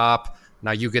on top.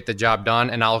 Now you get the job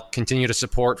done, and I'll continue to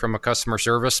support from a customer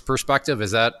service perspective.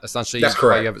 Is that essentially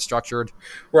how you have it structured?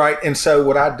 Right. And so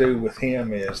what I do with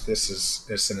him is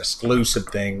it's an exclusive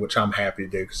thing, which I'm happy to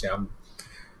do because I'm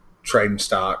trading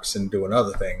stocks and doing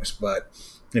other things. But,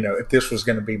 if this was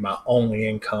going to be my only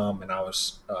income and I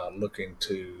was looking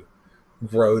to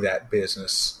grow that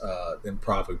business, then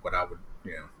probably what I would,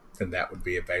 then that would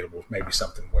be available. Maybe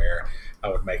something where I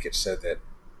would make it so that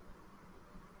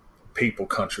people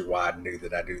countrywide knew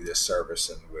that I do this service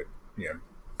and would,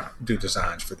 do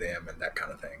designs for them and that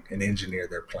kind of thing and engineer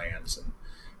their plans and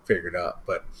figure it out.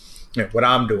 But what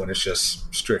I'm doing is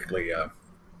just strictly,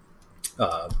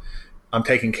 I'm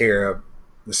taking care of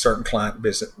the certain client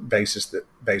base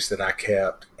that I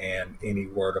kept and any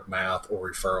word of mouth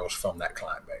or referrals from that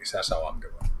client base. That's all I'm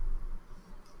doing.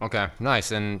 Okay,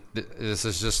 nice. And this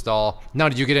is just all. Now,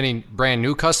 did you get any brand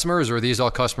new customers, or are these all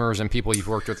customers and people you've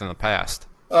worked with in the past?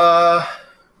 Well,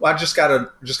 I just got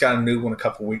a new one a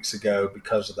couple of weeks ago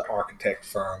because of the architect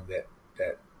firm that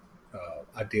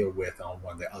I deal with on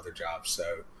one of the other jobs.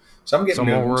 So I'm getting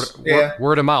new ones.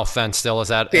 Word of mouth then still is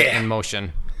that in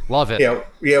motion. Love it.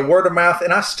 Yeah, word of mouth,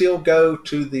 and I still go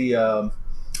to the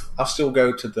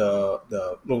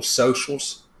little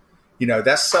socials.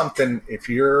 That's something.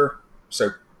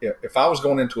 If I was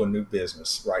going into a new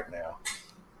business right now,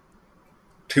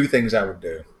 two things I would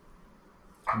do.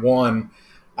 One,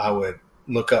 I would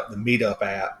look up the Meetup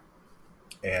app,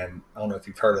 and I don't know if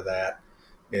you've heard of that.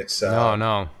 It's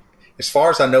no. As far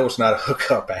as I know, it's not a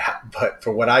hookup app, but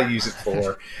for what I use it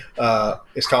for,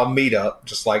 it's called Meetup,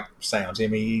 just like sounds,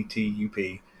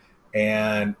 MEETUP.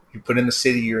 And you put in the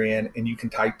city you're in, and you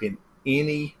can type in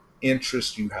any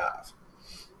interest you have.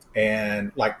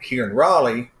 And like here in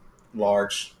Raleigh,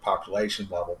 large population,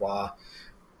 blah, blah,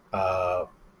 blah.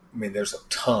 There's a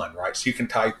ton, right? So you can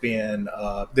type in,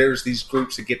 there's these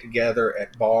groups that get together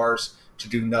at bars to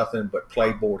do nothing but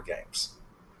play board games.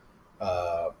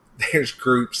 There's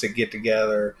groups that get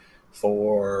together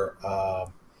for,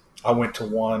 I went to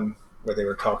one where they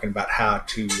were talking about how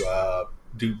to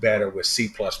do better with C++,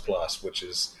 which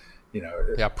is,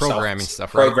 programming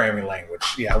stuff, programming language.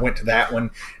 Yeah, I went to that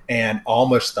one, and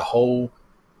almost the whole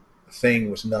thing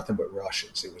was nothing but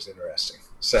Russians. It was interesting.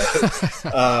 So,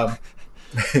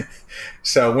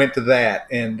 so I went to that,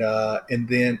 and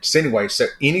then so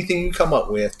anything you come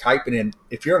up with, type it in.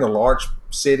 If you're in a large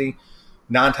city,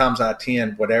 9 times out of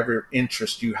 10, whatever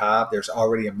interest you have, there's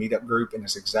already a meetup group, and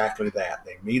it's exactly that.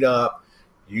 They meet up,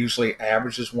 usually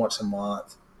averages once a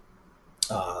month.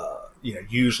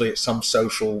 Usually at some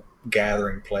social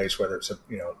gathering place, whether it's a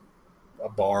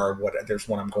bar or what. There's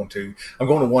one I'm going to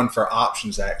one for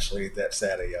options actually. That's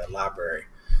at a library,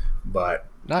 but.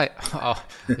 I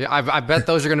bet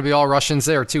those are going to be all Russians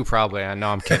there too, probably. I know,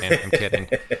 I'm kidding.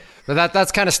 But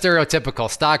that's kind of stereotypical.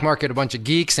 Stock market, a bunch of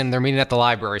geeks, and they're meeting at the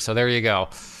library. So there you go.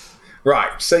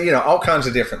 Right. So, all kinds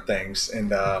of different things.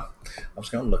 And I was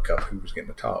going to look up who was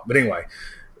getting to talk. But anyway,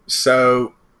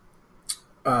 so.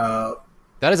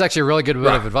 That is actually a really good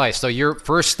bit of advice. So your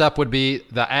first step would be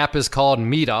the app is called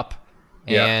Meetup,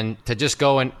 and to just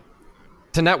go and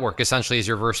to network essentially is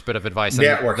your first bit of advice. And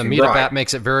networking, the Meetup app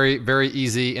makes it very, very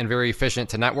easy and very efficient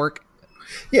to network.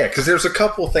 Yeah, because there's a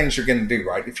couple of things you're going to do,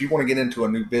 right? If you want to get into a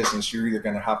new business, you're either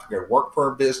going to have to go work for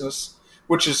a business,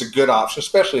 which is a good option,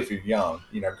 especially if you're young.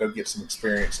 Go get some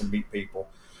experience and meet people.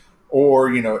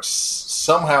 Or, it's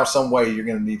somehow, some way you're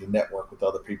going to need to network with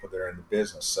other people that are in the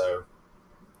business. So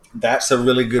that's a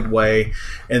really good way.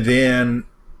 And then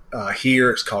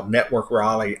here it's called Network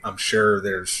Raleigh. I'm sure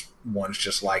there's ones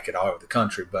just like it all over the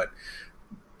country.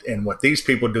 And what these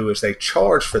people do is they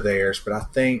charge for theirs, but I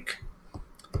think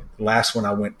the last one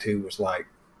I went to was like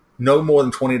no more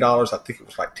than $20. I think it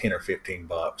was like $10 or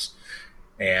 $15.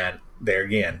 And there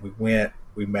again,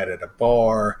 we met at a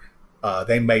bar.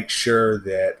 They make sure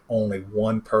that only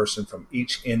one person from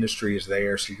each industry is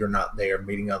there, so you're not there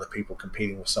meeting other people,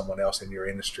 competing with someone else in your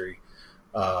industry.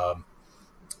 And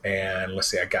let's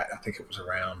see, I think it was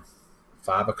around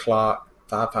 5 o'clock,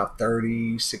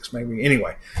 5:30, 6 maybe.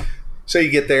 Anyway, so you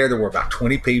get there. There were about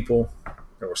 20 people.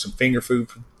 There was some finger food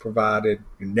provided.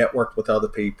 You networked with other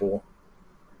people.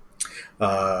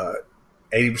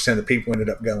 80% of the people ended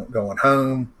up going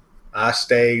home. I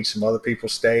stayed. Some other people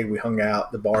stayed. We hung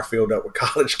out. The bar filled up with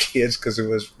college kids because it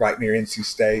was right near NC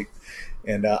State.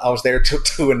 And I was there till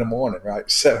 2 a.m,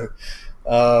 right? So,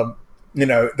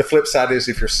 the flip side is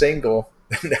if you're single,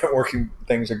 networking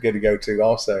things are good to go to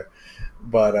also.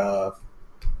 But,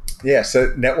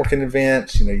 so networking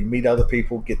events, you meet other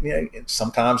people,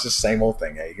 sometimes it's the same old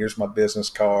thing. Hey, here's my business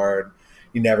card.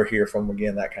 you never hear from them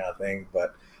again, that kind of thing.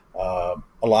 But a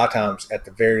lot of times, at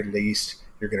the very least,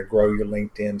 you're going to grow your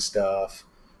LinkedIn stuff.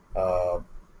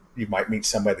 You might meet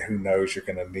somebody who knows you're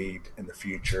going to need in the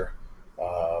future,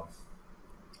 or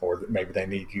maybe they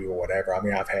need you or whatever. I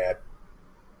mean, I've had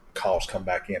calls come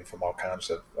back in from all kinds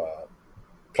of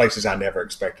places I never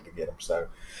expected to get them. So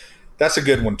that's a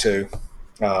good one too.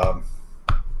 And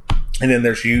then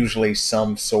there's usually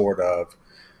some sort of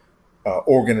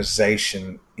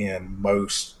organization in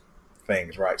most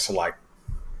things, right? So like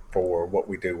for what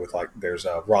we do with, like, there's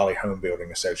a Raleigh Home Building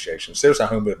Association. So there's a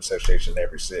home building association in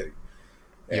every city.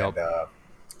 And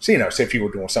so, so if you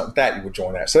were doing something like that, you would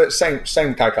join that. So it's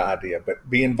same type of idea, but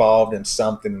be involved in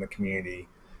something in the community,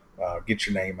 get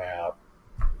your name out,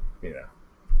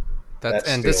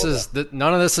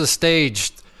 none of this is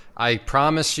staged. I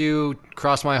promise you,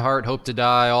 cross my heart, hope to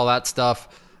die, all that stuff.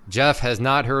 Jeff has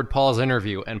not heard Paul's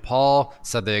interview, and Paul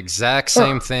said the exact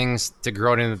same things to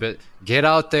grow it in a bit. Get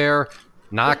out there,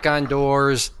 knock on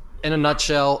doors. In a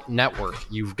nutshell, network.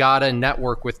 You've got to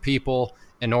network with people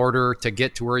in order to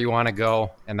get to where you want to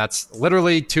go. And that's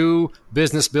literally 2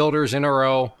 business builders in a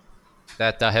row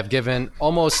that have given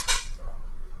almost...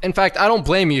 In fact, I don't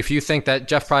blame you if you think that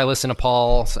Jeff probably listened to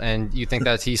Paul and you think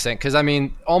that he's saying... Because, I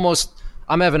mean,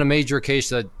 I'm having a major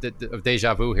case of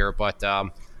deja vu here. But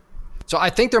so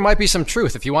I think there might be some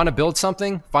truth. If you want to build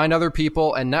something, find other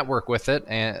people and network with it.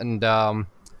 And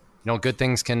good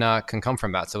things can come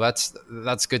from that. So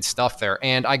that's good stuff there.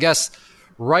 And I guess...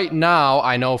 Right now,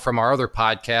 I know from our other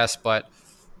podcast, but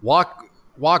walk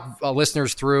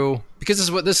listeners through,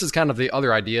 because this is kind of the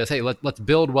other idea. Is, hey, let's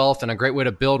build wealth, and a great way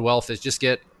to build wealth is just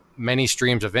get many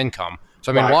streams of income.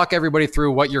 So I mean, walk everybody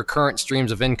through what your current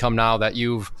streams of income now that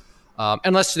you've,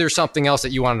 unless there's something else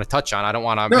that you wanted to touch on. I don't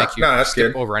want to make you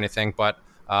skip over anything, but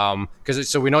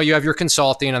so we know you have your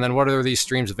consulting, and then what are these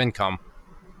streams of income?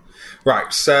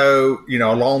 Right. So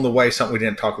along the way, something we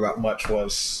didn't talk about much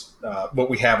was. What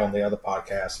we have on the other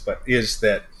podcast, but is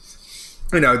that,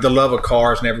 the love of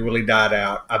cars never really died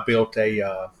out. I built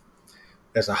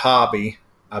as a hobby,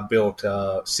 I built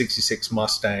a 66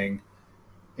 Mustang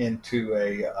into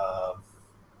a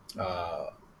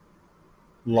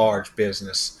large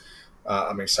business.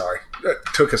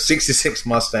 Took a 66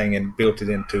 Mustang and built it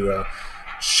into a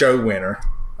show winner.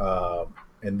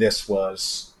 And this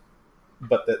was,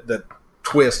 but the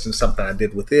twist and something I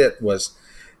did with it was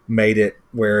made it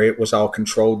where it was all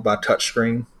controlled by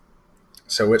touchscreen.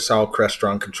 So it's all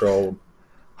Crestron controlled.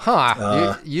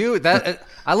 I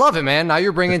love it, man. Now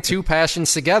you're bringing 2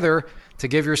 passions together to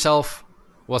give yourself,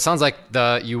 well, it sounds like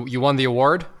you won the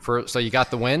award so you got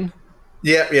the win.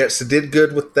 Yeah. So did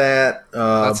good with that.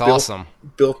 That's awesome.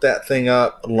 Built that thing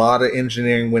up. A lot of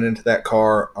engineering went into that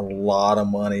car. A lot of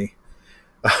money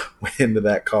went into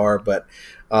that car, but,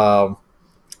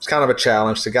 it's kind of a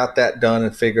challenge. So got that done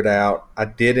and figured out. I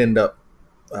didn't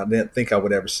think I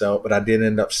would ever sell it, but I did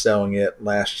end up selling it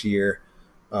last year.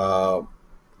 I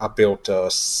built a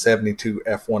 72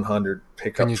 F100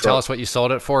 pickup truck. Can you tell us what you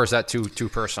sold it for? Or is that too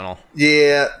personal?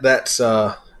 Yeah, that's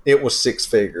it was 6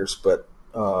 figures, but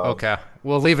okay,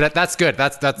 we'll leave it at that's good.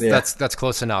 That's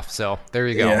close enough. So there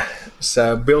you go. Yeah.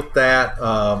 So built that,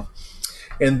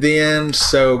 and then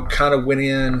so kind of went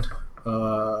in.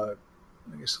 I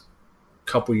guess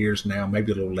couple years now,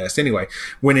 maybe a little less. Anyway,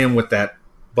 went in with that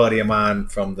buddy of mine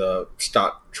from the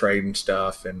stock trading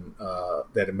stuff, and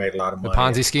that had made a lot of money. The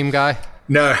Ponzi scheme guy?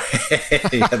 No, yeah,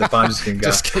 the Ponzi scheme guy.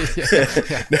 Just kidding.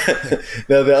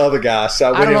 No, the other guy.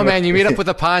 So I don't know, man. You meet up with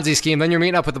a Ponzi scheme, then you're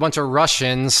meeting up with a bunch of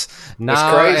Russians. That's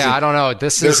crazy. Yeah, I don't know.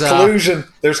 There's collusion.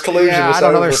 There's collusion. Yeah, I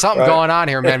don't know. There's something going on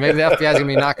here, man. Maybe the FBI is going to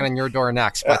be knocking on your door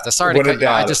next. But sorry to cut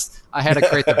you. I had to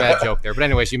create the bad joke there. But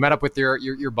anyways, you met up with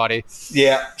your buddy.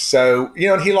 Yeah. So,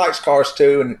 and he likes cars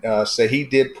too. And so he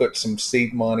did put some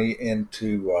seed money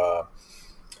into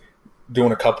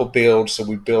doing a couple builds. So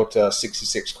we built a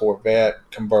 66 Corvette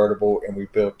convertible, and we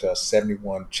built a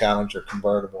 71 Challenger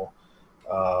convertible.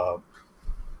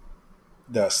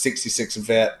 The 66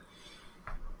 Vet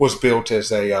was built as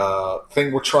a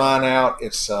thing we're trying out.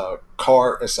 It's a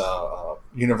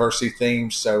university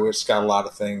theme, so it's got a lot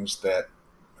of things that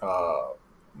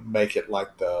make it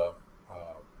like the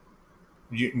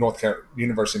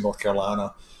University of North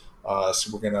Carolina.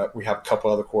 So we have a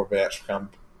couple other Corvettes. We're gonna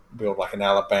build like an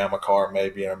Alabama car,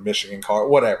 maybe a Michigan car,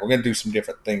 whatever. We're gonna do some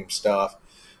different theme stuff.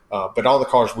 But all the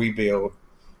cars we build,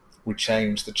 we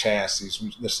change the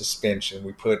chassis, the suspension.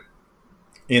 We put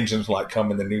engines like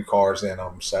come in the new cars in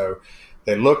them, so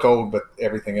they look old, but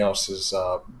everything else is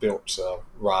built to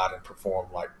ride and perform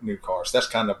like new cars. That's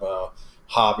kind of a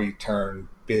hobby turned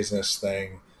business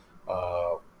thing.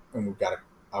 And I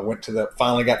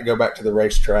finally got to go back to the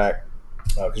racetrack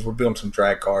because we're building some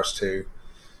drag cars too.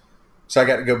 So I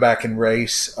got to go back and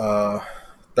race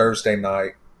Thursday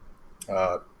night.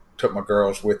 Took my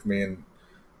girls with me, and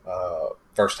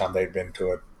first time they'd been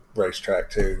to a racetrack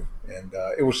too, and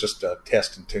it was just a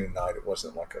test and tune night. It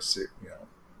wasn't like a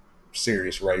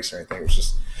serious race or anything. It was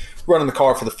just running the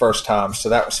car for the first time, so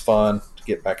that was fun to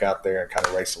get back out there and kind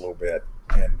of race a little bit,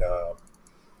 and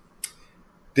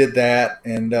did that,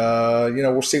 and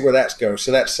we'll see where that goes.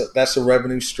 So that's a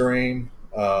revenue stream.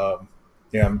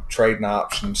 I'm trading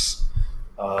options,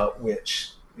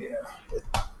 which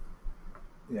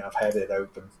I've had it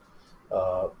open.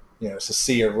 It's a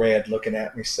sea of red looking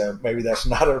at me, so maybe that's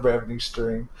not a revenue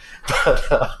stream.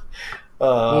 But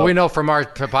well, we know from our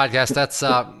podcast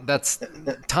that's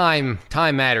time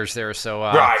matters there. So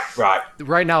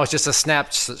right now it's just a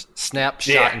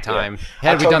snapshot in time.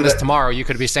 Had we done this tomorrow, you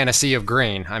could be saying a sea of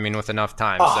green. I mean, with enough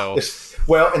time.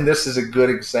 And this is a good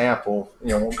example.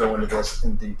 I won't go into this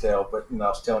in detail, but I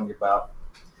was telling you about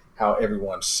how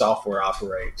everyone's software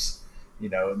operates.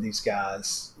 And these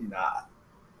guys,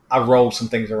 I rolled some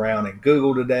things around in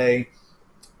Google today,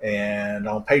 and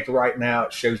on paper right now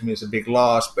it shows me as a big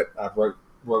loss, but I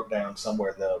wrote down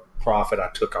somewhere the profit I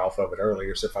took off of it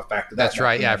earlier. So if I factor that, that's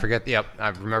right. Yeah, I forget. Yep, I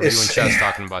remember you and Chess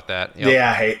talking about that. Yep.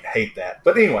 Yeah, I hate that.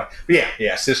 But anyway,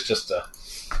 it's just a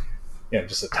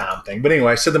time thing. But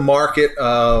anyway, so the market,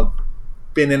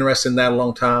 been interested in that a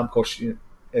long time. Of course,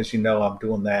 as you know, I'm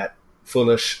doing that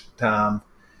foolish time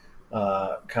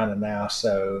kind of now.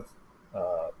 So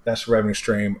that's a revenue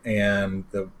stream, and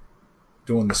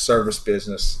doing the service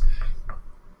business,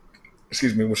 which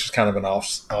is kind of an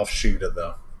offshoot of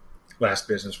the last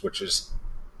business, which is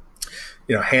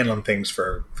handling things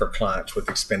for clients with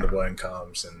expendable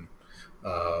incomes, and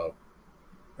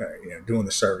doing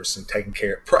the service and taking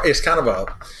care. It's kind of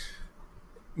a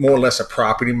more or less a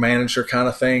property manager kind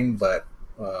of thing, but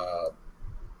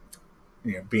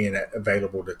being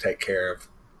available to take care of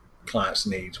clients'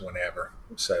 needs whenever.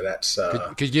 So that's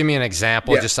could you give me an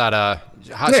example just out of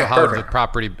how the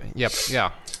property? Yep.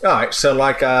 Yeah. All right. So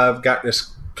like I've got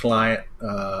this client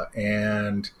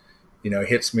and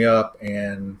hits me up,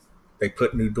 and they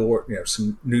put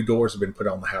some new doors have been put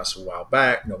on the house a while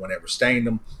back. No one ever stained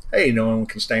them. Hey, no one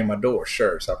can stain my door.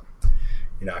 Sure. So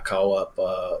I call up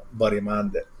a buddy of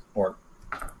mine or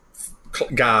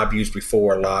guy I've used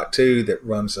before a lot too, that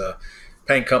runs a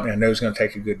paint company. I know he's going to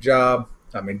take a good job.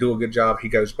 Do a good job. He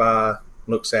goes by,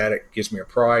 looks at it, gives me a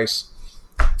price,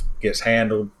 gets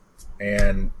handled,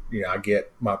 and I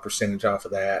get my percentage off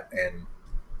of that, and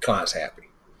client's happy.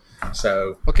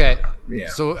 So okay, yeah.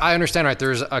 So I understand, right?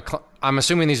 I'm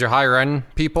assuming these are higher end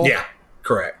people. Yeah,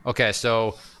 correct. Okay,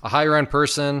 so a higher end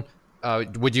person.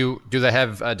 Do they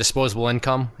have disposable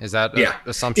income? Is that an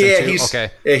assumption too?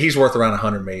 He's worth around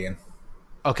 $100 million.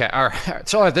 Okay, all right.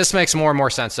 So this makes more and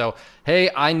more sense. So, hey,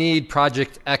 I need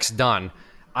Project X done.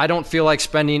 I don't feel like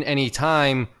spending any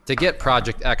time to get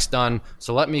Project X done,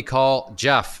 so let me call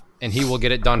Jeff, and he will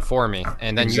get it done for me.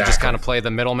 And then you just kind of play the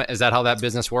middleman. Is that how that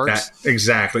business works?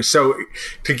 Exactly. So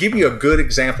to give you a good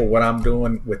example, what I'm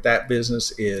doing with that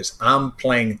business is I'm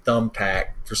playing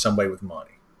thumbtack for somebody with money.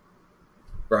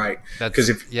 Right.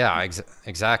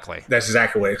 Exactly. That's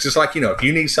exactly what it is. It's just like, if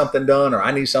you need something done or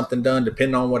I need something done,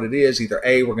 depending on what it is, either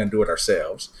A, we're going to do it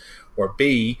ourselves, or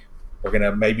B, we're going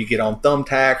to maybe get on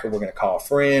thumbtack, or we're going to call a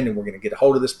friend, and we're going to get a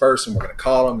hold of this person. We're going to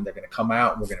call them, and they're going to come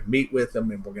out, and we're going to meet with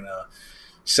them, and we're going to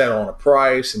settle on a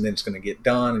price, and then it's going to get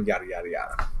done, and yada, yada,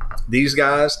 yada. These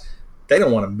guys, they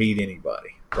don't want to meet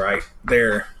anybody, right?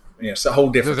 It's a whole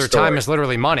different story. Their time is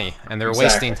literally money, and they're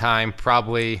wasting time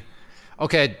probably.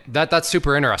 Okay, that's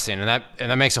super interesting, and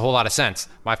that makes a whole lot of sense.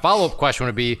 My follow-up question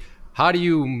would be, how do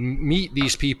you meet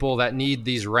these people that need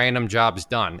these random jobs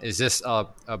done? Is this a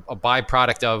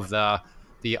byproduct of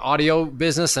the audio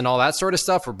business and all that sort of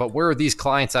stuff, but where are these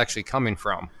clients actually coming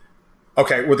from?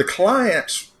 Okay, well, the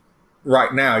clients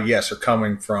right now, yes, are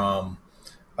coming from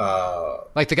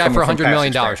like the guy for $100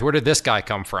 million. Where did this guy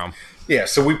come from? Yeah,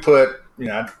 so we put,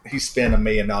 he spent $1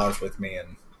 million with me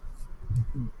and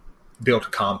built a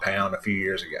compound a few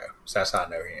years ago. So that's how I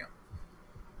know him.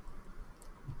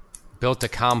 Built a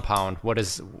compound. What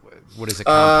is a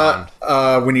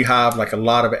compound? When you have like a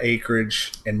lot of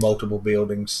acreage and multiple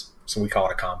buildings, so we call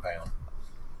it a compound.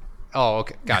 Oh,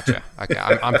 okay, gotcha. Okay,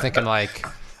 I'm thinking like,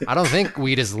 I don't think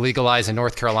weed is legalized in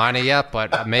North Carolina yet,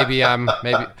 but maybe.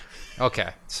 Okay,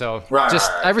 so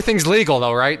everything's legal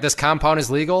though, right? This compound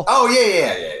is legal. Oh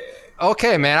yeah.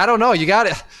 Okay, man. I don't know. You got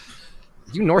it.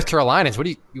 You North Carolinians,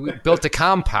 you built a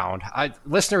compound.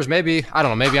 Listeners, maybe, I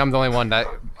don't know, maybe I'm the only one that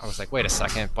I was like, wait a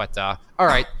second. But all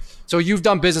right. So you've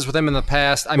done business with them in the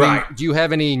past. I mean, do you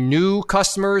have any new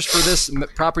customers for this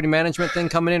property management thing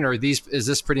coming in, or is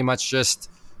this pretty much just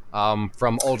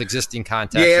from old existing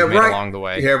contacts you've made along the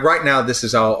way? Yeah, right now this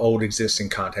is all old existing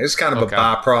contacts. It's kind of a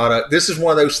byproduct. This is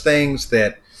one of those things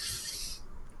that,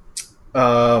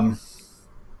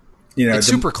 it's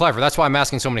super clever. That's why I'm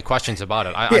asking so many questions about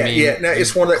it.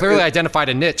 It's one that clearly identified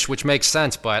a niche, which makes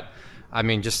sense, but I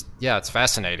mean, it's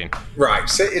fascinating. Right.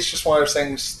 So it's just one of those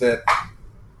things that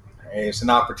it's an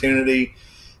opportunity.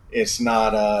 It's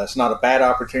not a bad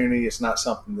opportunity. It's not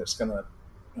something that's going to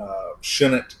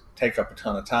shouldn't take up a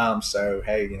ton of time. So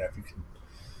hey, if you can,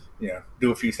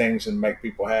 do a few things and make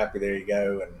people happy, there you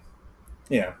go. And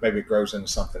maybe it grows into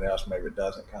something else, maybe it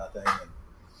doesn't, kind of thing.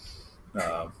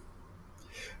 And,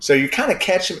 so you kind of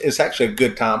catch them. It's actually a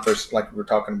good time for us, like we were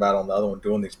talking about on the other one,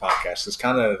 doing these podcasts. It's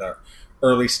kind of at an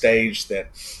early stage that,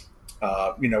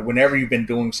 whenever you've been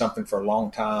doing something for a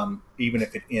long time, even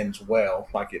if it ends well,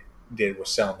 like it did with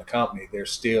selling the company,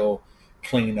 there's still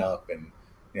cleanup and,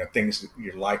 things that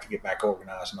you'd like to get back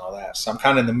organized and all that. So I'm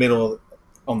kind of in the middle,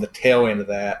 on the tail end of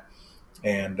that,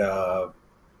 and,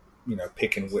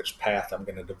 picking which path I'm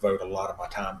going to devote a lot of my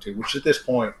time to, which at this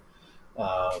point,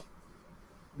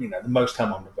 the most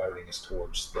time I'm devoting is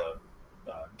towards the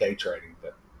day trading,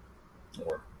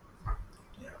 or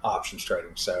options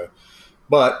trading. So,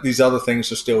 but these other things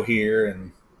are still here,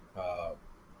 and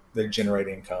they generate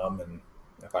income. And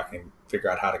if I can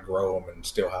figure out how to grow them and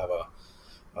still have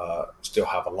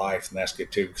a life, then that's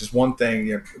good too. Because one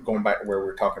thing, going back to where we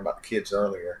were talking about the kids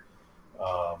earlier,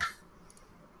 I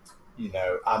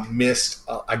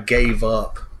gave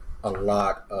up a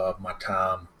lot of my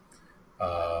time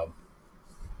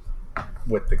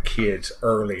with the kids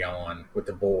early on, with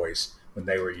the boys when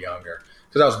they were younger,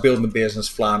 because I was building the business,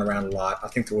 flying around a lot. I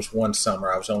think there was one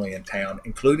summer I was only in town,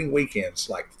 including weekends,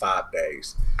 like 5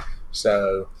 days.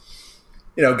 So,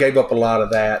 gave up a lot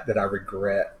of that I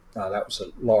regret. That was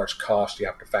a large cost you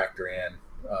have to factor in,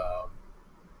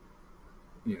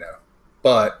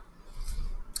 but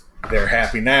they're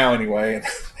happy now anyway. And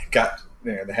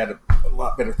they had a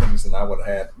lot better things than I would have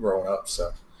had growing up.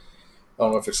 So I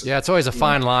don't know if it's always a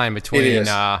fine line between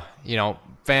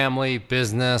family,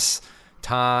 business,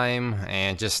 time,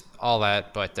 and just all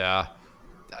that. But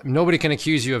nobody can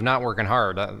accuse you of not working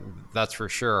hard. That's for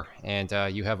sure. And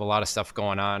you have a lot of stuff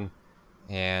going on.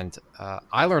 And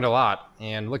I learned a lot.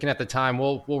 And looking at the time,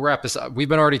 we'll wrap this up. We've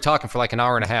been already talking for like an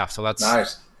hour and a half, so that's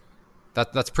nice.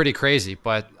 That's pretty crazy.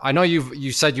 But I know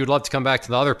you said you'd love to come back to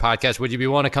the other podcast. Would you be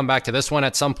willing to come back to this one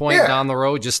at some point down the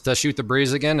road, just to shoot the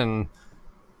breeze again and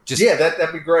just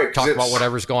that'd be great. Talk about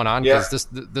whatever's going on. Because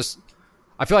this,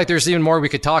 I feel like there's even more we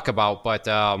could talk about. But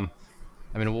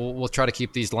we'll try to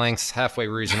keep these lengths halfway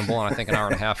reasonable, and I think an hour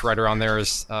and a half, right around there,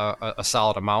 is a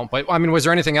solid amount. But was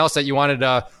there anything else that you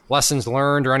wanted, lessons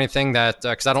learned or anything that?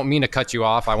 Because I don't mean to cut you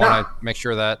off. I want to make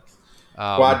sure that.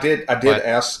 I did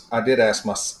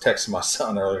text my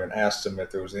son earlier and asked him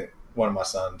if there was one of my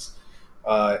sons.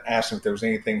 Asked him if there was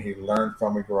anything he learned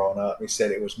from me growing up. He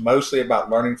said it was mostly about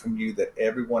learning from you that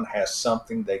everyone has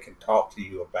something they can talk to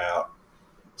you about,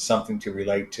 something to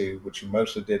relate to, which you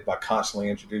mostly did by constantly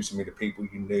introducing me to people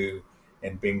you knew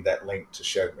and being that link to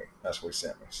show me. That's what he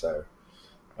sent me. So,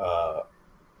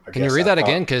 can you read that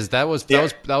again? Because that was.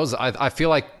 I feel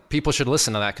like people should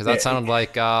listen to that, because that sounded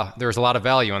like there was a lot of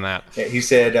value in that. Yeah, he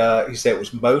said it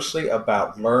was mostly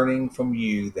about learning from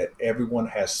you that everyone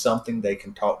has something they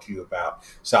can talk to you about.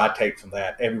 So I take from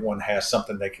that, everyone has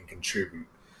something they can contribute.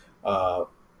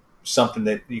 Something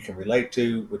that you can relate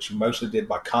to, which you mostly did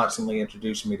by constantly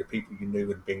introducing me to people you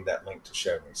knew and being that link to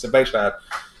show me. So basically,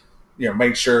 I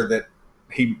made sure that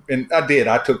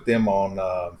I took them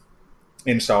on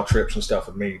install trips and stuff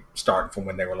with me, starting from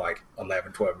when they were like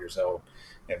 11, 12 years old.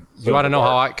 And you want to know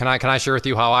how can I share with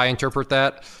you how I interpret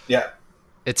that? Yeah.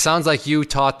 It sounds like you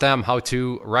taught them how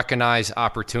to recognize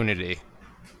opportunity.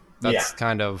 That's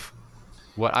kind of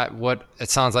what it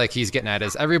sounds like he's getting at,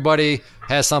 is everybody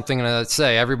has something to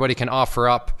say. Everybody can offer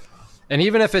up. And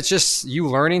even if it's just you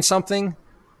learning something,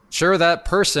 sure, that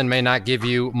person may not give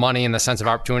you money in the sense of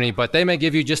opportunity, but they may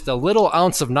give you just a little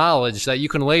ounce of knowledge that you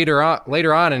can later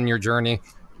on in your journey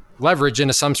leverage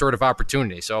into some sort of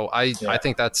opportunity. So I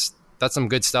think that's some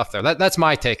good stuff there. That's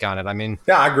my take on it. I mean,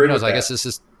 I agree with that. I guess this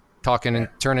is talking and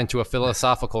turn into a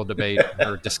philosophical debate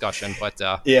or discussion, but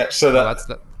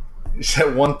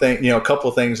So one thing, a couple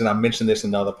of things, and I mentioned this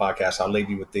in the other podcast, I'll leave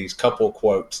you with these couple of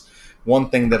quotes. One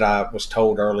thing that I was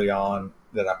told early on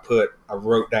that I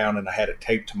wrote down and I had it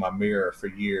taped to my mirror for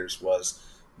years was,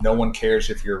 no one cares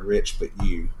if you're rich but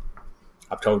you.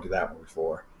 I've told you that one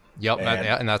before. Yep,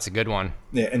 and that's a good one.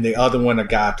 Yeah, and the other one a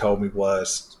guy told me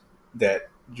was that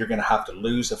you're going to have to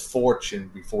lose a fortune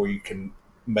before you can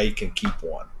make and keep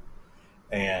one.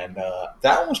 And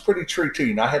that one was pretty true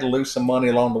too. I had to lose some money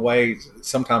along the way.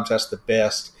 Sometimes that's the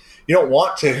best. You don't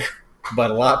want to,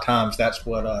 but a lot of times that's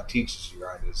what teaches you,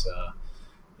 right? Is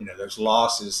those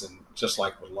losses, and just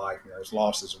like with life, those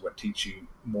losses are what teach you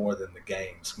more than the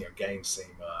gains. Gains seem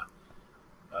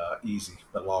easy,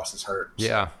 but losses hurt.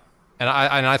 Yeah, and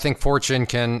I think fortune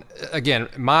can, again,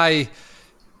 my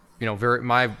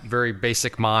very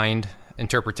basic mind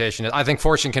interpretation is, I think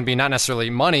fortune can be not necessarily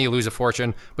money, lose a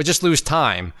fortune, but just lose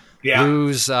time,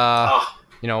 lose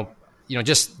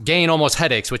just gain almost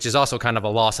headaches, which is also kind of a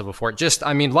loss of a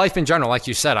fortune. Life in general, like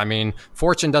you said,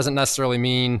 fortune doesn't necessarily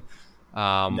mean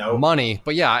money,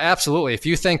 but yeah, absolutely. If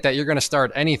you think that you're going to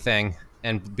start anything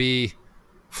and be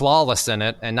flawless in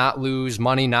it and not lose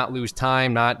money, not lose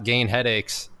time, not gain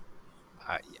headaches,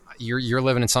 you're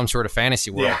living in some sort of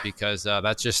fantasy world, because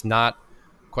that's just not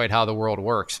quite how the world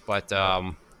works. But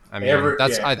I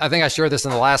think I shared this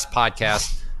in the last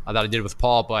podcast that I did with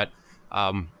Paul, but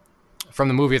from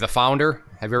the movie The Founder,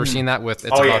 have you ever seen that? It's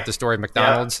about the story of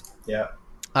McDonald's. Yeah.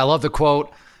 I love the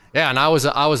quote. Yeah, and I was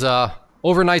a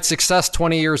overnight success,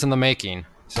 20 years in the making.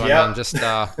 So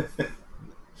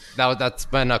that's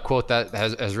been a quote that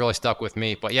has really stuck with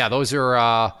me. But yeah, those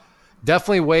are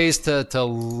definitely ways to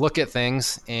look at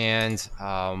things. And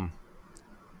I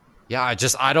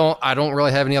don't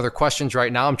really have any other questions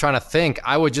right now. I'm trying to think.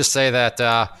 I would just say that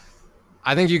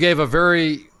I think you gave a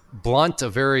very blunt, a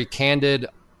very candid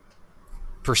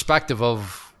perspective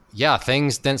of,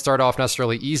 things didn't start off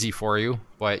necessarily easy for you,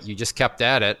 but you just kept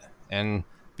at it. And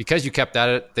because you kept at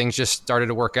it, things just started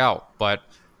to work out. But,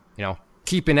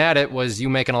 keeping at it was you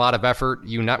making a lot of effort,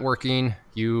 you networking,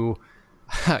 you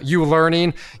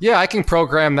learning. Yeah, I can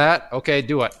program that. Okay,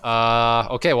 do it.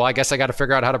 Okay, well, I guess I got to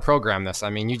figure out how to program this.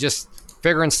 You just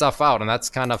figuring stuff out, and that's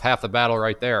kind of half the battle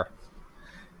right there.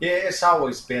 Yeah, it's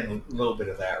always been a little bit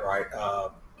of that, right?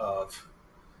 Of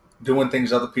doing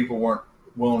things other people weren't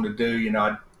willing to do.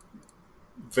 I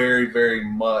very, very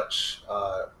much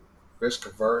risk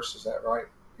averse. Is that right?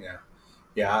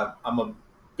 Yeah. I'm a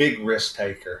big risk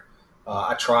taker.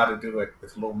 I try to do it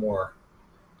with a little more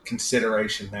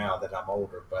consideration now that I'm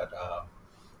older, but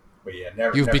yeah,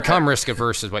 never. You've become risk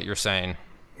averse, is what you're saying.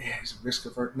 Yeah, is it risk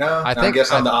averse? No, I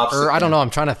guess I'm the opposite. I don't know. I'm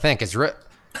trying to think.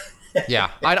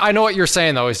 Yeah, I know what you're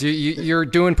saying though. Is you're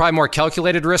doing probably more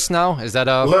calculated risk now? Is that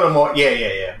a little more?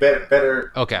 Yeah.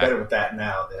 Better. Okay. Better with that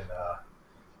now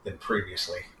than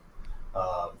previously.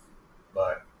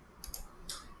 But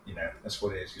that's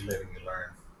what it is. You live and you learn.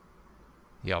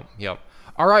 Yep.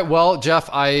 All right. Well, Jeff,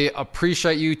 I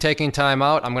appreciate you taking time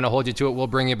out. I'm going to hold you to it. We'll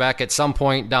bring you back at some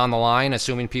point down the line,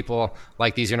 assuming people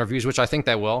like these interviews, which I think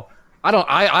they will.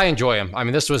 I enjoy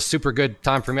them. This was super good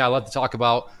time for me. I love to talk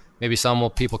about maybe some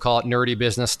people call it nerdy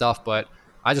business stuff, but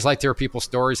I just like to hear people's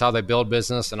stories, how they build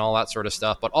business and all that sort of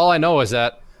stuff. But all I know is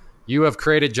that you have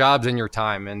created jobs in your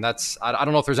time, and I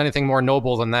don't know if there's anything more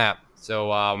noble than that.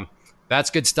 So that's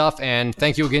good stuff. And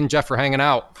thank you again, Jeff, for hanging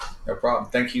out. No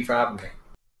problem. Thank you for having me.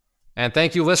 And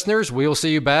thank you, listeners. We will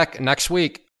see you back next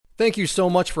week. Thank you so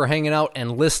much for hanging out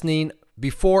and listening.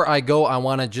 Before I go, I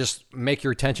want to just make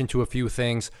your attention to a few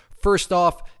things. First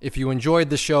off, if you enjoyed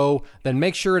the show, then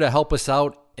make sure to help us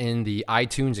out in the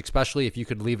iTunes, especially if you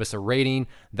could leave us a rating.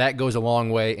 That goes a long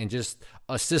way and just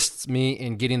assists me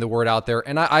in getting the word out there,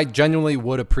 and I genuinely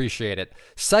would appreciate it.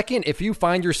 Second, if you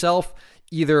find yourself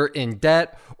either in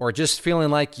debt or just feeling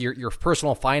like your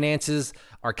personal finances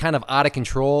are kind of out of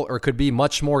control or could be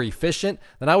much more efficient,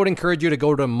 then I would encourage you to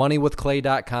go to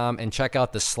moneywithclay.com and check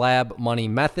out the Slab Money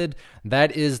Method.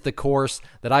 That is the course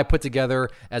that I put together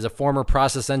as a former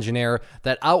process engineer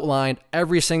that outlined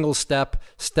every single step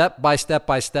by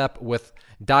step, with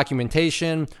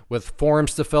documentation, with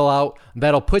forms to fill out,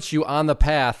 that'll put you on the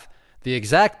path, the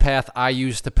exact path I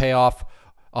used to pay off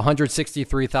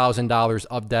 $163,000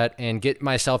 of debt and get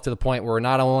myself to the point where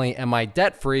not only am I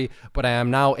debt free, but I am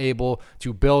now able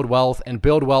to build wealth in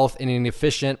an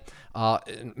efficient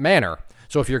manner.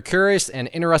 So if you're curious and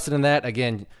interested in that,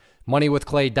 again,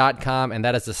 moneywithclay.com, and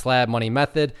that is the Slab Money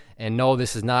Method. And no,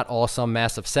 this is not all some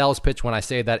massive sales pitch when I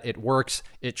say that it works.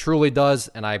 It truly does,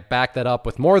 and I back that up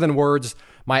with more than words.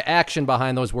 My action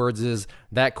behind those words is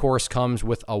that course comes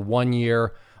with a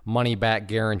 1-year money-back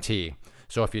guarantee.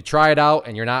 So if you try it out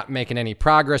and you're not making any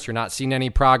progress, you're not seeing any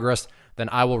progress, then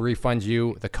I will refund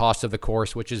you the cost of the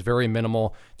course, which is very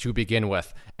minimal to begin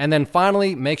with. And then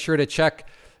finally, make sure to check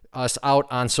us out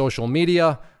on social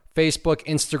media, Facebook,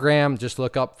 Instagram. Just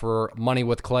look up for Money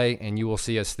with Clay and you will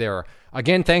see us there.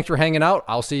 Again, thanks for hanging out.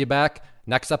 I'll see you back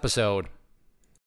next episode.